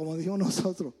flacas, como dijimos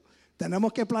nosotros.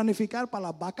 Tenemos que planificar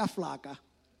para las vacas flacas.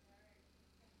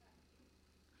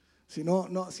 Si a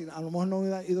lo mejor no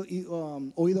hubiera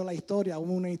oído la historia,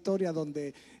 hubo una historia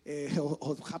donde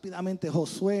rápidamente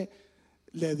Josué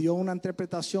le dio una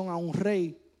interpretación a un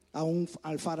rey,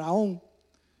 al faraón,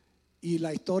 y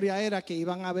la historia era que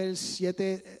iban a haber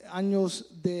 7 años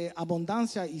de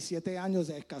abundancia y 7 años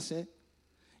de escasez.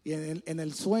 Y en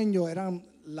el sueño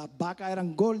las vacas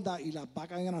eran gordas y las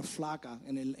vacas eran flacas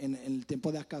en el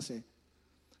tiempo de escasez.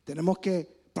 Tenemos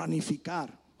que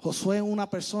planificar. Josué es una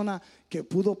persona que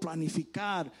pudo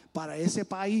planificar para ese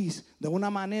país de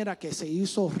una manera que se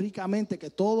hizo ricamente,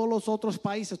 que todos los otros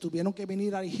países tuvieron que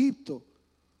venir a Egipto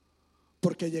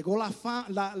porque llegó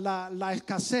la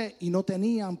escasez y no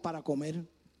tenían para comer.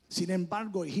 Sin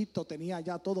embargo, Egipto tenía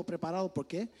ya todo preparado. ¿Por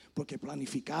qué? Porque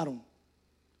planificaron.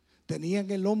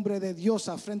 Tenían el hombre de Dios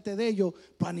al frente de ellos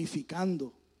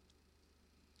planificando.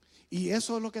 Y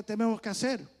eso es lo que tenemos que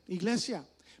hacer, iglesia,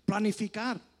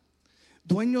 planificar.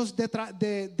 Dueños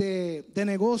de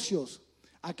negocios,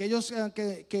 aquellos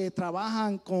que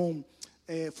trabajan con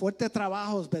fuertes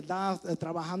trabajos, ¿verdad?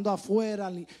 Trabajando afuera,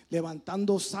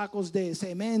 levantando sacos de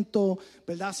cemento,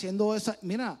 ¿verdad? Haciendo esa.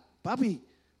 Mira, papi,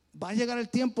 va a llegar el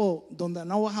tiempo donde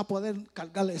no vas a poder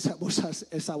cargarle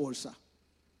esa bolsa.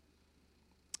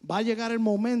 Va a llegar el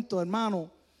momento,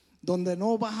 hermano, donde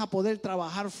no vas a poder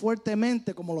trabajar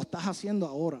fuertemente como lo estás haciendo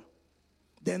ahora.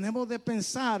 Tenemos de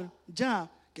pensar ya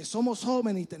que somos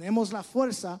jóvenes y tenemos la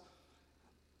fuerza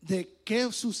de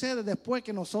qué sucede después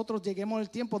que nosotros lleguemos al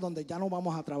tiempo donde ya no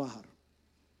vamos a trabajar.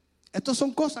 Estas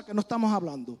son cosas que no estamos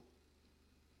hablando.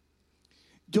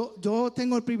 Yo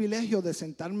tengo el privilegio de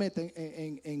sentarme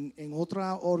en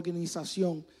otra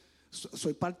organización.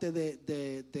 Soy parte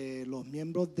de los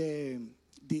miembros de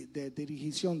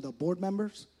dirigición, the board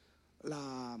members.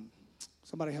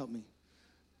 Somebody help me.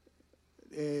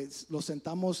 Los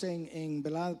sentamos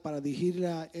 ¿verdad? Para dirigir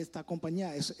esta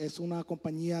compañía. Es una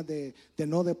compañía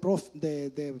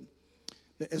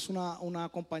es una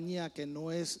compañía que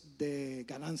no es de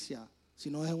ganancia,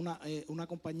 sino es una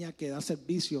compañía que da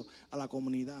servicio a la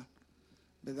comunidad,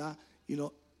 ¿verdad?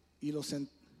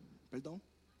 Perdón.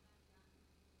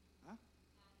 ¿Ah?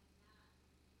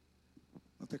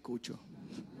 No te escucho.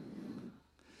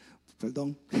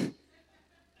 Perdón.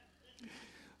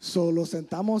 So, lo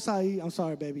sentamos ahí. I'm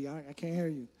sorry, baby, I can't hear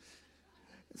you.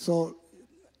 So,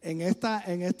 en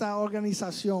esta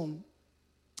organización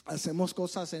hacemos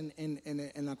cosas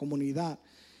en la comunidad.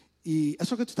 Y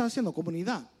eso que tú estás haciendo,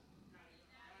 comunidad.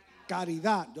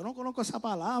 Caridad. Yo no conozco esa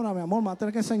palabra, mi amor. Me vas a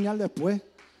tener que enseñar después.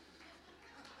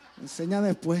 Enseña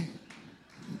después.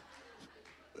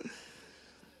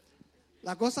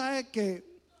 La cosa es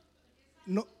que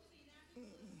no.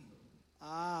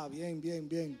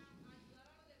 Bien.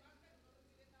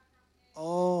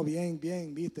 Oh, bien,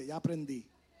 viste, ya aprendí.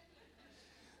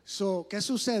 So, ¿qué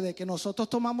sucede? Que nosotros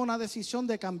tomamos una decisión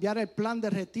de cambiar el plan de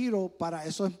retiro para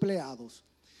esos empleados.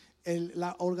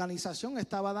 La organización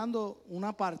estaba dando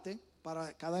una parte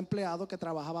para cada empleado que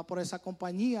trabajaba por esa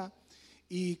compañía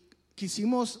y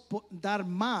quisimos dar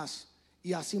más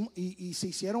y se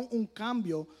hicieron un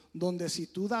cambio donde si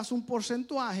tú das un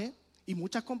porcentaje, y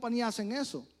muchas compañías hacen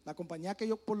eso, la compañía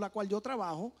por la cual yo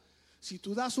trabajo, si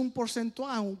tú das un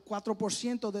porcentaje, un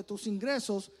 4% de tus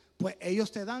ingresos, pues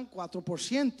ellos te dan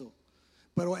 4%.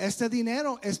 Pero este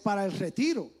dinero es para el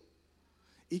retiro.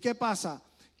 ¿Y qué pasa?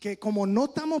 Que como no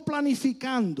estamos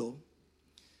planificando,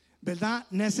 ¿verdad?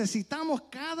 Necesitamos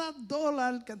cada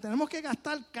dólar, que tenemos que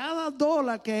gastar cada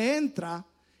dólar que entra,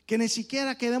 que ni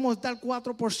siquiera queremos dar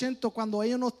 4% cuando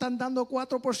ellos nos están dando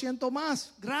 4%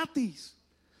 más, gratis.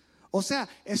 O sea,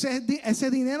 ese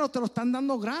dinero te lo están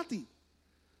dando gratis.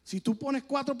 Si tú pones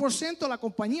 4%, la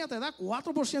compañía te da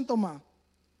 4% más.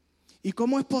 ¿Y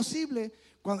cómo es posible?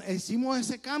 Cuando hicimos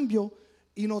ese cambio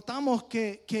y notamos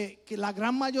que la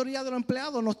gran mayoría de los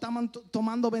empleados no estaban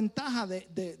tomando ventaja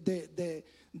de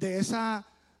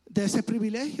ese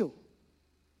privilegio.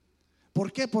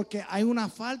 ¿Por qué? Porque hay una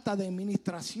falta de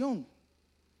administración.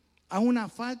 Hay una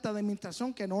falta de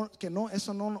administración que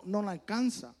eso no la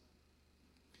alcanza.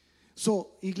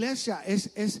 So, iglesia,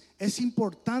 es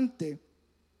importante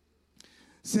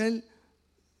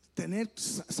tener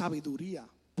sabiduría.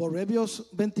 Proverbios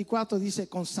 24 dice: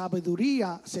 con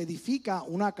sabiduría se edifica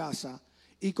una casa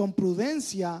y con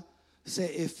prudencia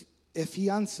se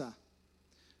afianza.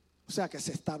 O sea, que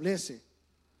se establece.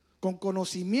 Con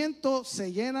conocimiento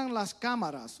se llenan las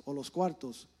cámaras o los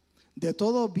cuartos de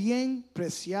todo bien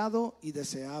preciado y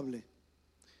deseable.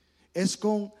 Es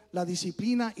con la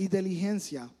disciplina y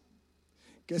diligencia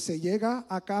que se llega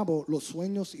a cabo los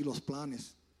sueños y los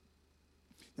planes.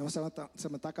 Se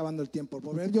me está acabando el tiempo.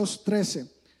 Proverbios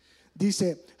 13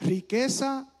 dice: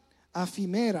 riqueza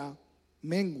efímera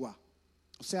mengua.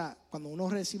 O sea, cuando uno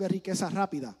recibe riqueza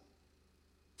rápida,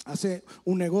 hace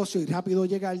un negocio y rápido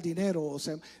llega el dinero,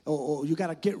 o you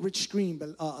got a get rich scheme,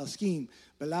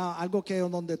 ¿verdad? Algo que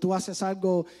donde tú haces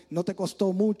algo, no te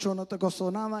costó mucho, no te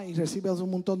costó nada y recibes un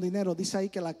montón de dinero. Dice ahí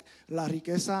que la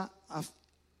riqueza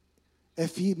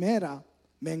efímera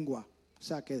mengua, o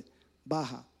sea que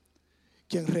baja.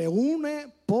 Quien reúne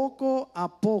poco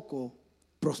a poco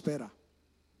prospera.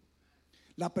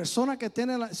 La persona que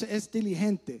es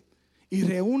diligente y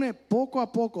reúne poco a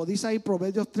poco, dice ahí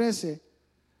Proverbios 13,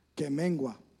 que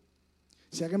mengua.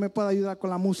 Si alguien me puede ayudar con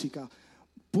la música.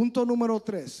 Punto número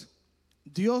 3.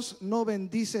 Dios no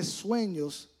bendice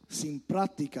sueños sin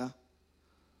práctica,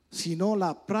 sino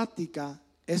la práctica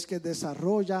es que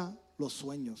desarrolla los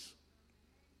sueños.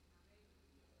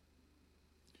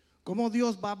 ¿Cómo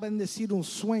Dios va a bendecir un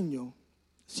sueño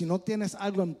si no tienes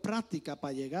algo en práctica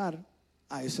para llegar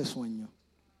a ese sueño.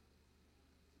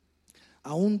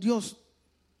 Aún Dios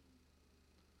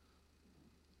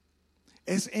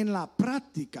es en la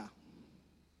práctica.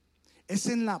 Es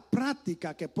en la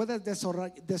práctica que puedes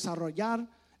desarrollar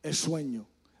el sueño.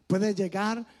 Puedes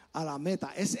llegar a la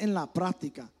meta. Es en la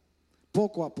práctica,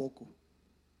 poco a poco.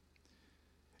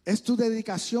 Es tu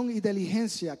dedicación y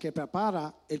diligencia que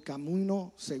prepara el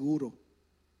camino seguro.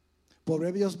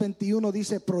 Proverbios 21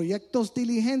 dice: proyectos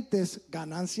diligentes,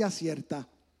 ganancia cierta.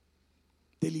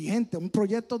 Diligente, un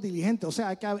proyecto diligente. O sea,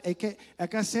 hay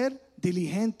que ser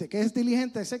diligente. ¿Qué es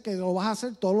diligente? Es que lo vas a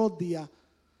hacer todos los días.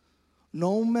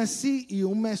 No un mes sí y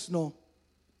un mes no.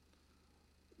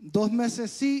 2 meses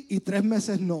sí y 3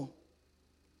 meses no.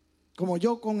 Como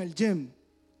yo con el gym.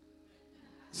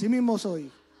 Así mismo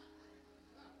soy.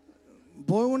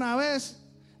 Voy una vez.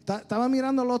 Estaba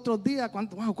mirando los otros días.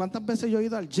 ¿Cuántas veces yo he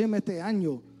ido al gym este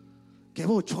año? ¡Qué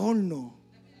bochorno!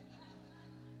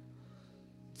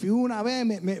 Fui una vez,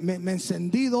 me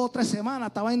encendí 2 o 3 semanas.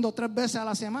 Estaba yendo 3 veces a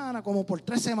la semana, como por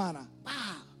 3 semanas.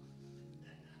 ¡Pah!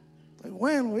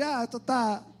 Bueno, ya esto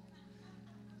está.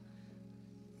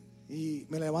 Y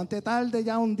me levanté tarde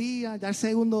ya un día, ya el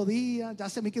segundo día, ya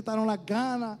se me quitaron las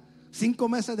ganas. 5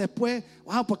 meses después,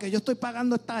 wow, porque yo estoy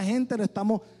pagando a esta gente,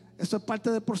 eso es parte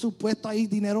del presupuesto ahí,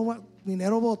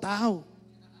 dinero botado,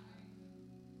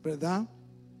 ¿verdad?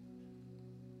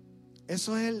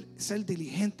 Eso es el ser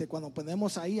diligente, cuando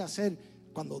podemos ahí hacer,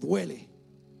 cuando duele,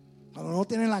 cuando no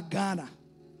tienes las ganas,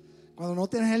 cuando no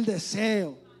tienes el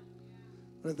deseo,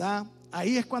 ¿verdad?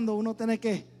 Ahí es cuando uno tiene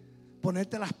que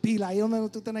ponerte las pilas. Ahí es donde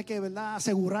tú tienes que, ¿verdad?,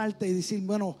 asegurarte y decir,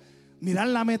 bueno, mirar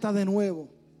la meta de nuevo.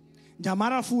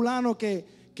 Llamar a fulano que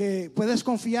puedes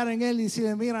confiar en él y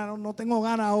decirle, mira, no tengo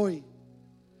ganas hoy.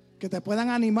 Que te puedan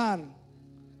animar,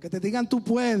 que te digan tú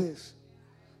puedes,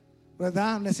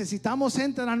 ¿verdad? Necesitamos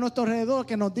gente a nuestro alrededor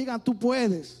que nos digan tú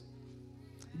puedes,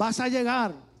 vas a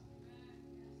llegar.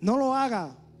 No lo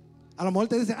hagas. A lo mejor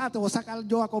te dicen, te voy a sacar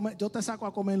yo a comer, yo te saco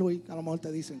a comer hoy. A lo mejor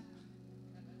te dicen.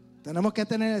 Tenemos que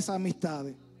tener esas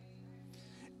amistades.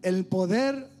 El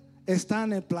poder está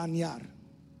en el planear.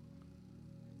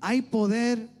 Hay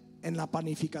poder en la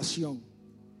planificación.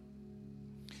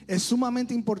 Es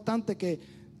sumamente importante que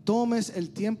tomes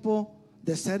el tiempo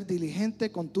de ser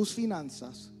diligente con tus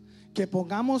finanzas, que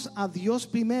pongamos a Dios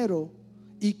primero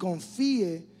y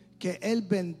confíe que Él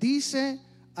bendice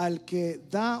al que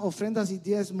da ofrendas y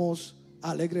diezmos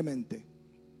alegremente.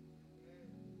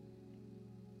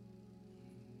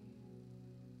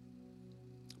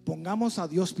 Pongamos a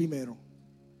Dios primero.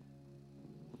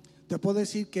 Te puedo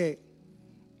decir que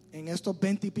en estos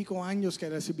 20 y pico años que he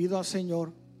recibido al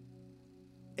Señor,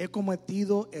 he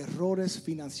cometido errores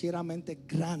financieramente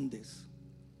grandes.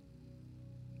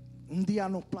 Un día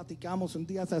nos platicamos, un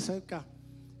día se acerca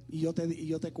y yo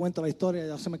te cuento la historia.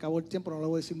 Ya se me acabó el tiempo, no le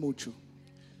voy a decir mucho.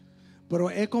 Pero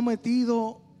he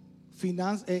cometido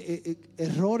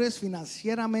errores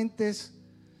financieramente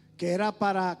que era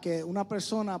para que una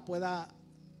persona pueda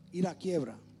ir a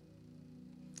quiebra.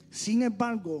 Sin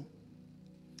embargo,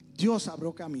 Dios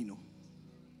abrió camino.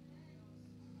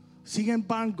 Sin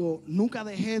embargo, nunca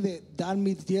dejé de dar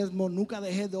mis diezmos, nunca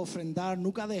dejé de ofrendar,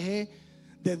 nunca dejé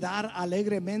de dar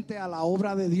alegremente a la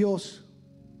obra de Dios.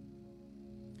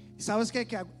 ¿Y sabes qué?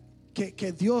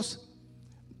 Que Dios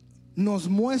nos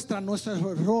muestra nuestros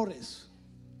errores.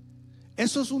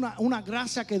 Eso es una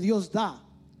gracia que Dios da.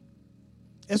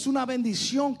 Es una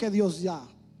bendición que Dios da.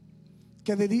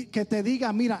 Que te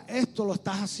diga, mira, esto lo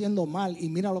estás haciendo mal y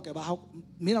mira lo que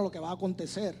va a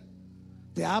acontecer.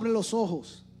 Te abre los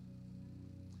ojos.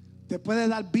 Te puede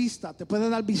dar vista, te puede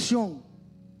dar visión.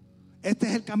 Este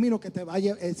es el camino que te va a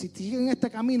llevar. Si sigues en este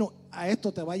camino, a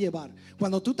esto te va a llevar.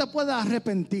 Cuando tú te puedas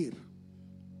arrepentir,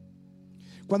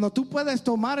 cuando tú puedes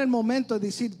tomar el momento de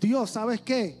decir, Dios, ¿sabes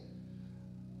qué?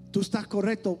 Tú estás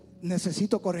correcto,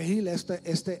 necesito corregir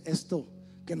esto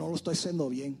que no lo estoy haciendo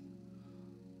bien.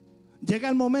 Llega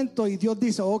el momento y Dios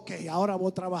dice, ok, ahora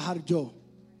voy a trabajar yo.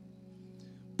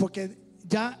 Porque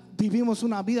ya vivimos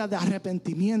una vida de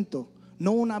arrepentimiento.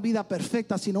 No una vida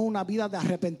perfecta, sino una vida de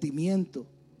arrepentimiento.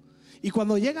 Y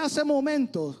cuando llega ese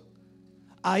momento,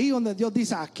 ahí donde Dios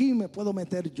dice, aquí me puedo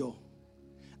meter yo.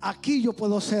 Aquí yo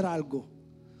puedo hacer algo.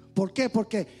 ¿Por qué?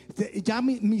 Porque ya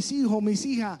mis hijos, mis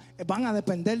hijas van a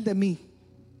depender de mí.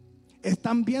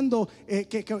 Están viendo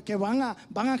que van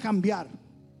a cambiar.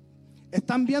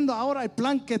 Están viendo ahora el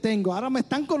plan que tengo. Ahora me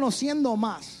están conociendo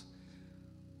más.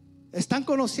 Están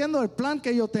conociendo el plan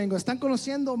que yo tengo. Están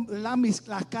conociendo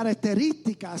las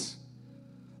características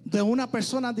de una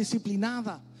persona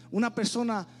disciplinada, una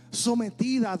persona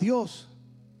sometida a Dios.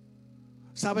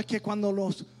 Sabes que cuando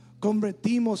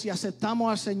convertimos y aceptamos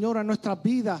al Señor en nuestra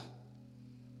vida,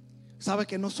 sabe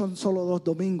que no son solo 2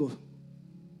 domingos.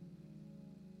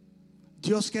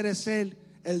 Dios quiere ser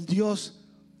el Dios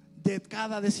de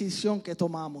cada decisión que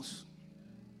tomamos.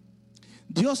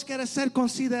 Dios quiere ser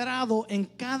considerado en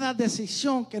cada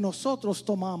decisión que nosotros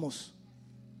tomamos.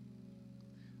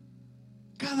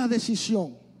 Cada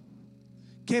decisión.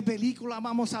 ¿Qué película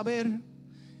vamos a ver?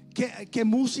 ¿Qué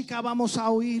música vamos a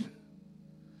oír?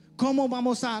 ¿Cómo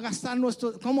vamos a gastar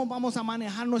cómo vamos a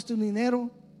manejar nuestro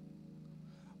dinero?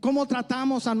 ¿Cómo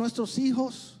tratamos a nuestros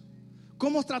hijos?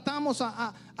 ¿Cómo tratamos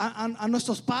a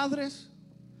nuestros padres?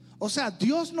 O sea,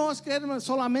 Dios no es que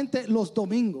solamente los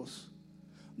domingos.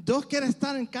 Dios quiere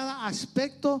estar en cada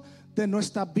aspecto de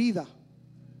nuestra vida.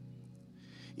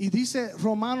 Y dice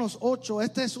Romanos 8,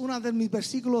 este es uno de mis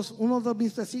versículos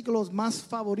más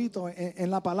favoritos en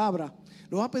la palabra.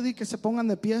 Le voy a pedir que se pongan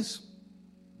de pies,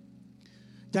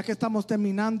 ya que estamos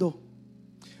terminando.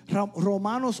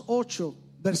 Romanos 8,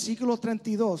 versículo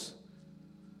 32,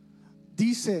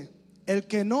 dice: el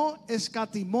que no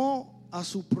escatimó a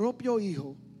su propio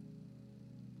hijo.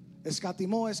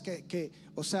 Escatimó es que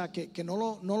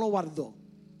no lo guardó,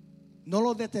 no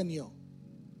lo detenió.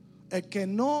 El que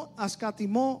no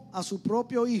escatimó a su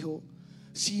propio hijo,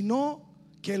 sino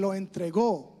que lo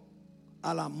entregó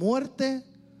a la muerte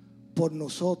por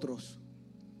nosotros,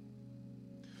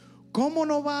 ¿cómo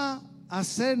no va a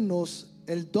hacernos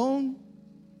el don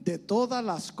de todas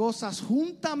las cosas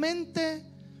juntamente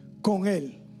con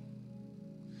él?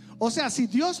 O sea, si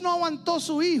Dios no aguantó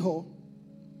su hijo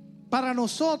para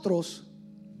nosotros,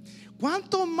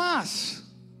 ¿cuánto más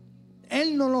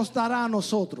él nos los dará a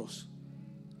nosotros?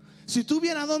 Si tú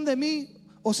vienes a donde mí,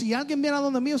 o si alguien viene a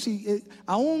donde mí, o si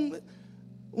aún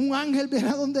un ángel viene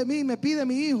a donde mí y me pide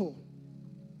mi hijo,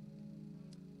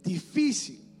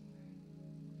 difícil.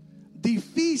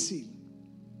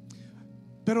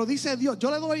 Pero dice Dios,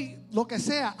 yo le doy lo que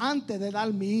sea antes de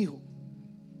dar mi hijo.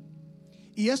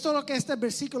 Y esto es lo que este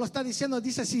versículo está diciendo.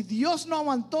 Dice: si Dios no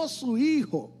aguantó su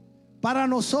hijo para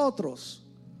nosotros,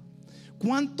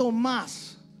 ¿cuánto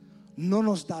más no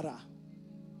nos dará?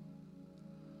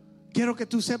 Quiero que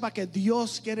tú sepas que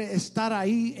Dios quiere estar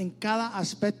ahí en cada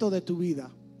aspecto de tu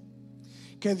vida.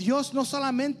 Que Dios no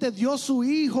solamente dio su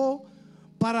hijo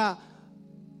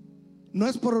no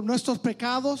es por nuestros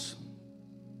pecados,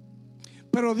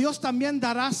 pero Dios también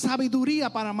dará sabiduría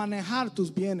para manejar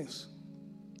tus bienes.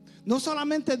 No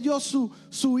solamente dio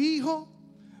su hijo,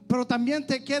 pero también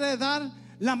te quiere dar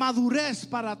la madurez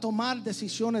para tomar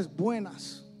decisiones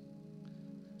buenas.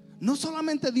 No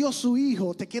solamente dio su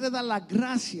hijo, te quiere dar la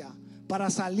gracia para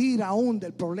salir aún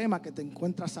del problema que te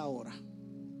encuentras ahora.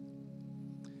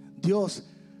 Dios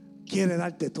quiere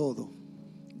darte todo.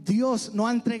 Dios nos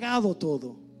ha entregado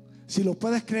todo. Si lo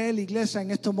puedes creer, la iglesia,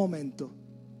 en estos momentos.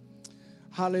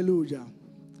 Aleluya.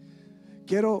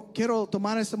 Quiero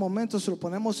tomar este momento, se lo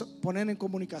podemos poner en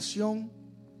comunicación.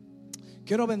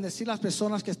 Quiero bendecir a las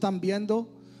personas que están viendo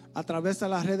a través de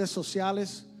las redes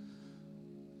sociales.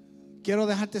 Quiero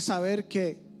dejarte saber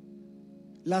que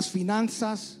las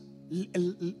finanzas,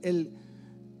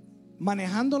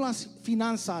 manejando las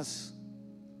finanzas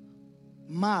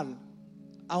mal,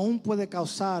 aún puede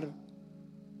causar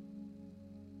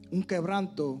un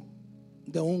quebranto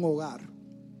de un hogar.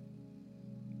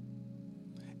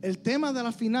 El tema de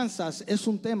las finanzas es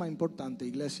un tema importante,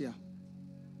 iglesia.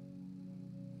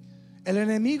 El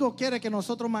enemigo quiere que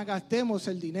nosotros malgastemos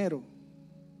el dinero.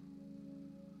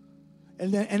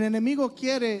 El enemigo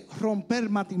quiere romper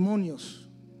matrimonios.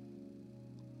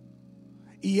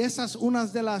 Y esa es una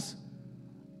de las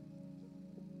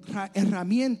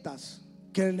herramientas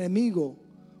que el enemigo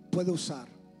puede usar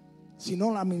si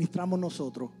no la administramos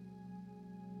nosotros,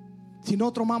 si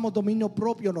no tomamos dominio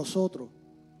propio nosotros,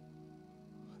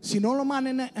 si no lo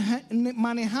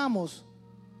manejamos,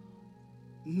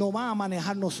 no va a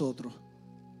manejar nosotros.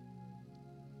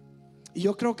 Y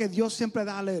yo creo que Dios siempre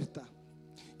da alerta.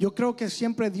 Yo creo que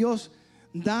siempre Dios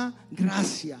da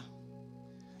gracia.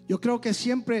 Yo creo que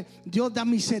siempre Dios da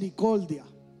misericordia.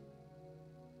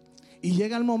 Y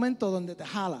llega el momento donde te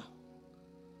jala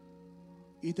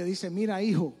y te dice: mira,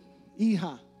 hijo,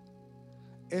 hija,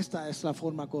 esta es la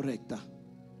forma correcta.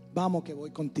 Vamos que voy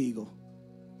contigo.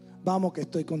 Vamos que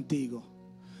estoy contigo.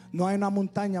 No hay una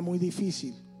montaña muy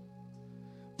difícil.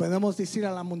 Podemos decir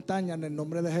a la montaña, en el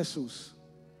nombre de Jesús,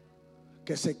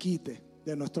 que se quite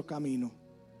de nuestro camino.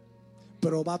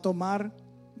 Pero va a tomar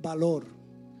valor,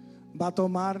 va a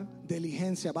tomar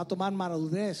diligencia, va a tomar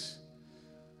madurez.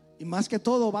 Y más que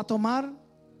todo va a tomar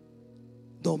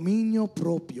dominio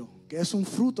propio, que es un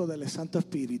fruto del Santo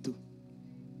Espíritu.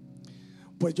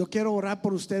 Pues yo quiero orar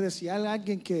por ustedes. Si hay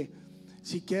alguien que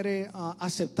si quiere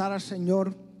aceptar al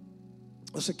Señor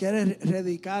o si quiere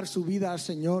dedicar su vida al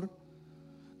Señor,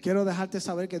 quiero dejarte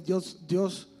saber que Dios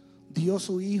dio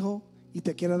su Hijo y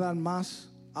te quiere dar más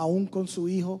aún con su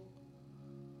Hijo.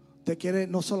 Te quiere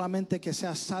no solamente que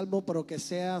seas salvo, pero que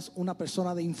seas una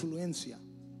persona de influencia,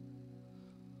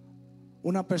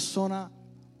 una persona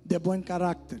de buen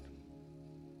carácter,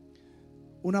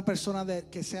 una persona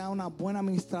que sea una buena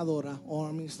administradora o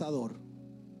administrador.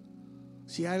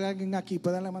 Si hay alguien aquí,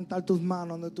 puede levantar tus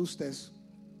manos donde tú estés.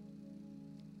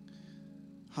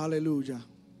 Aleluya.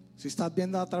 Si estás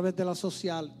viendo a través de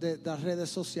las redes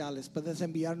sociales, puedes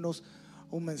enviarnos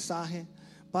un mensaje.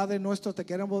 Padre nuestro, te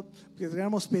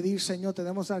queremos pedir, Señor, te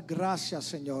debemos dar gracias,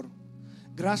 Señor.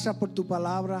 Gracias por tu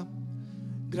palabra.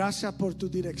 Gracias por tu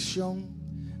dirección.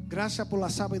 Gracias por la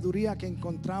sabiduría que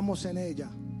encontramos en ella.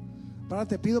 Padre,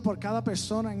 te pido por cada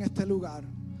persona en este lugar.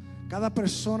 Cada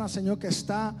persona, Señor, que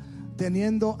está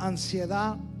teniendo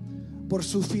ansiedad por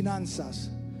sus finanzas.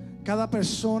 Cada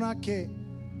persona que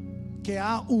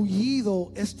ha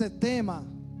huido este tema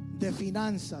de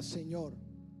finanzas, Señor.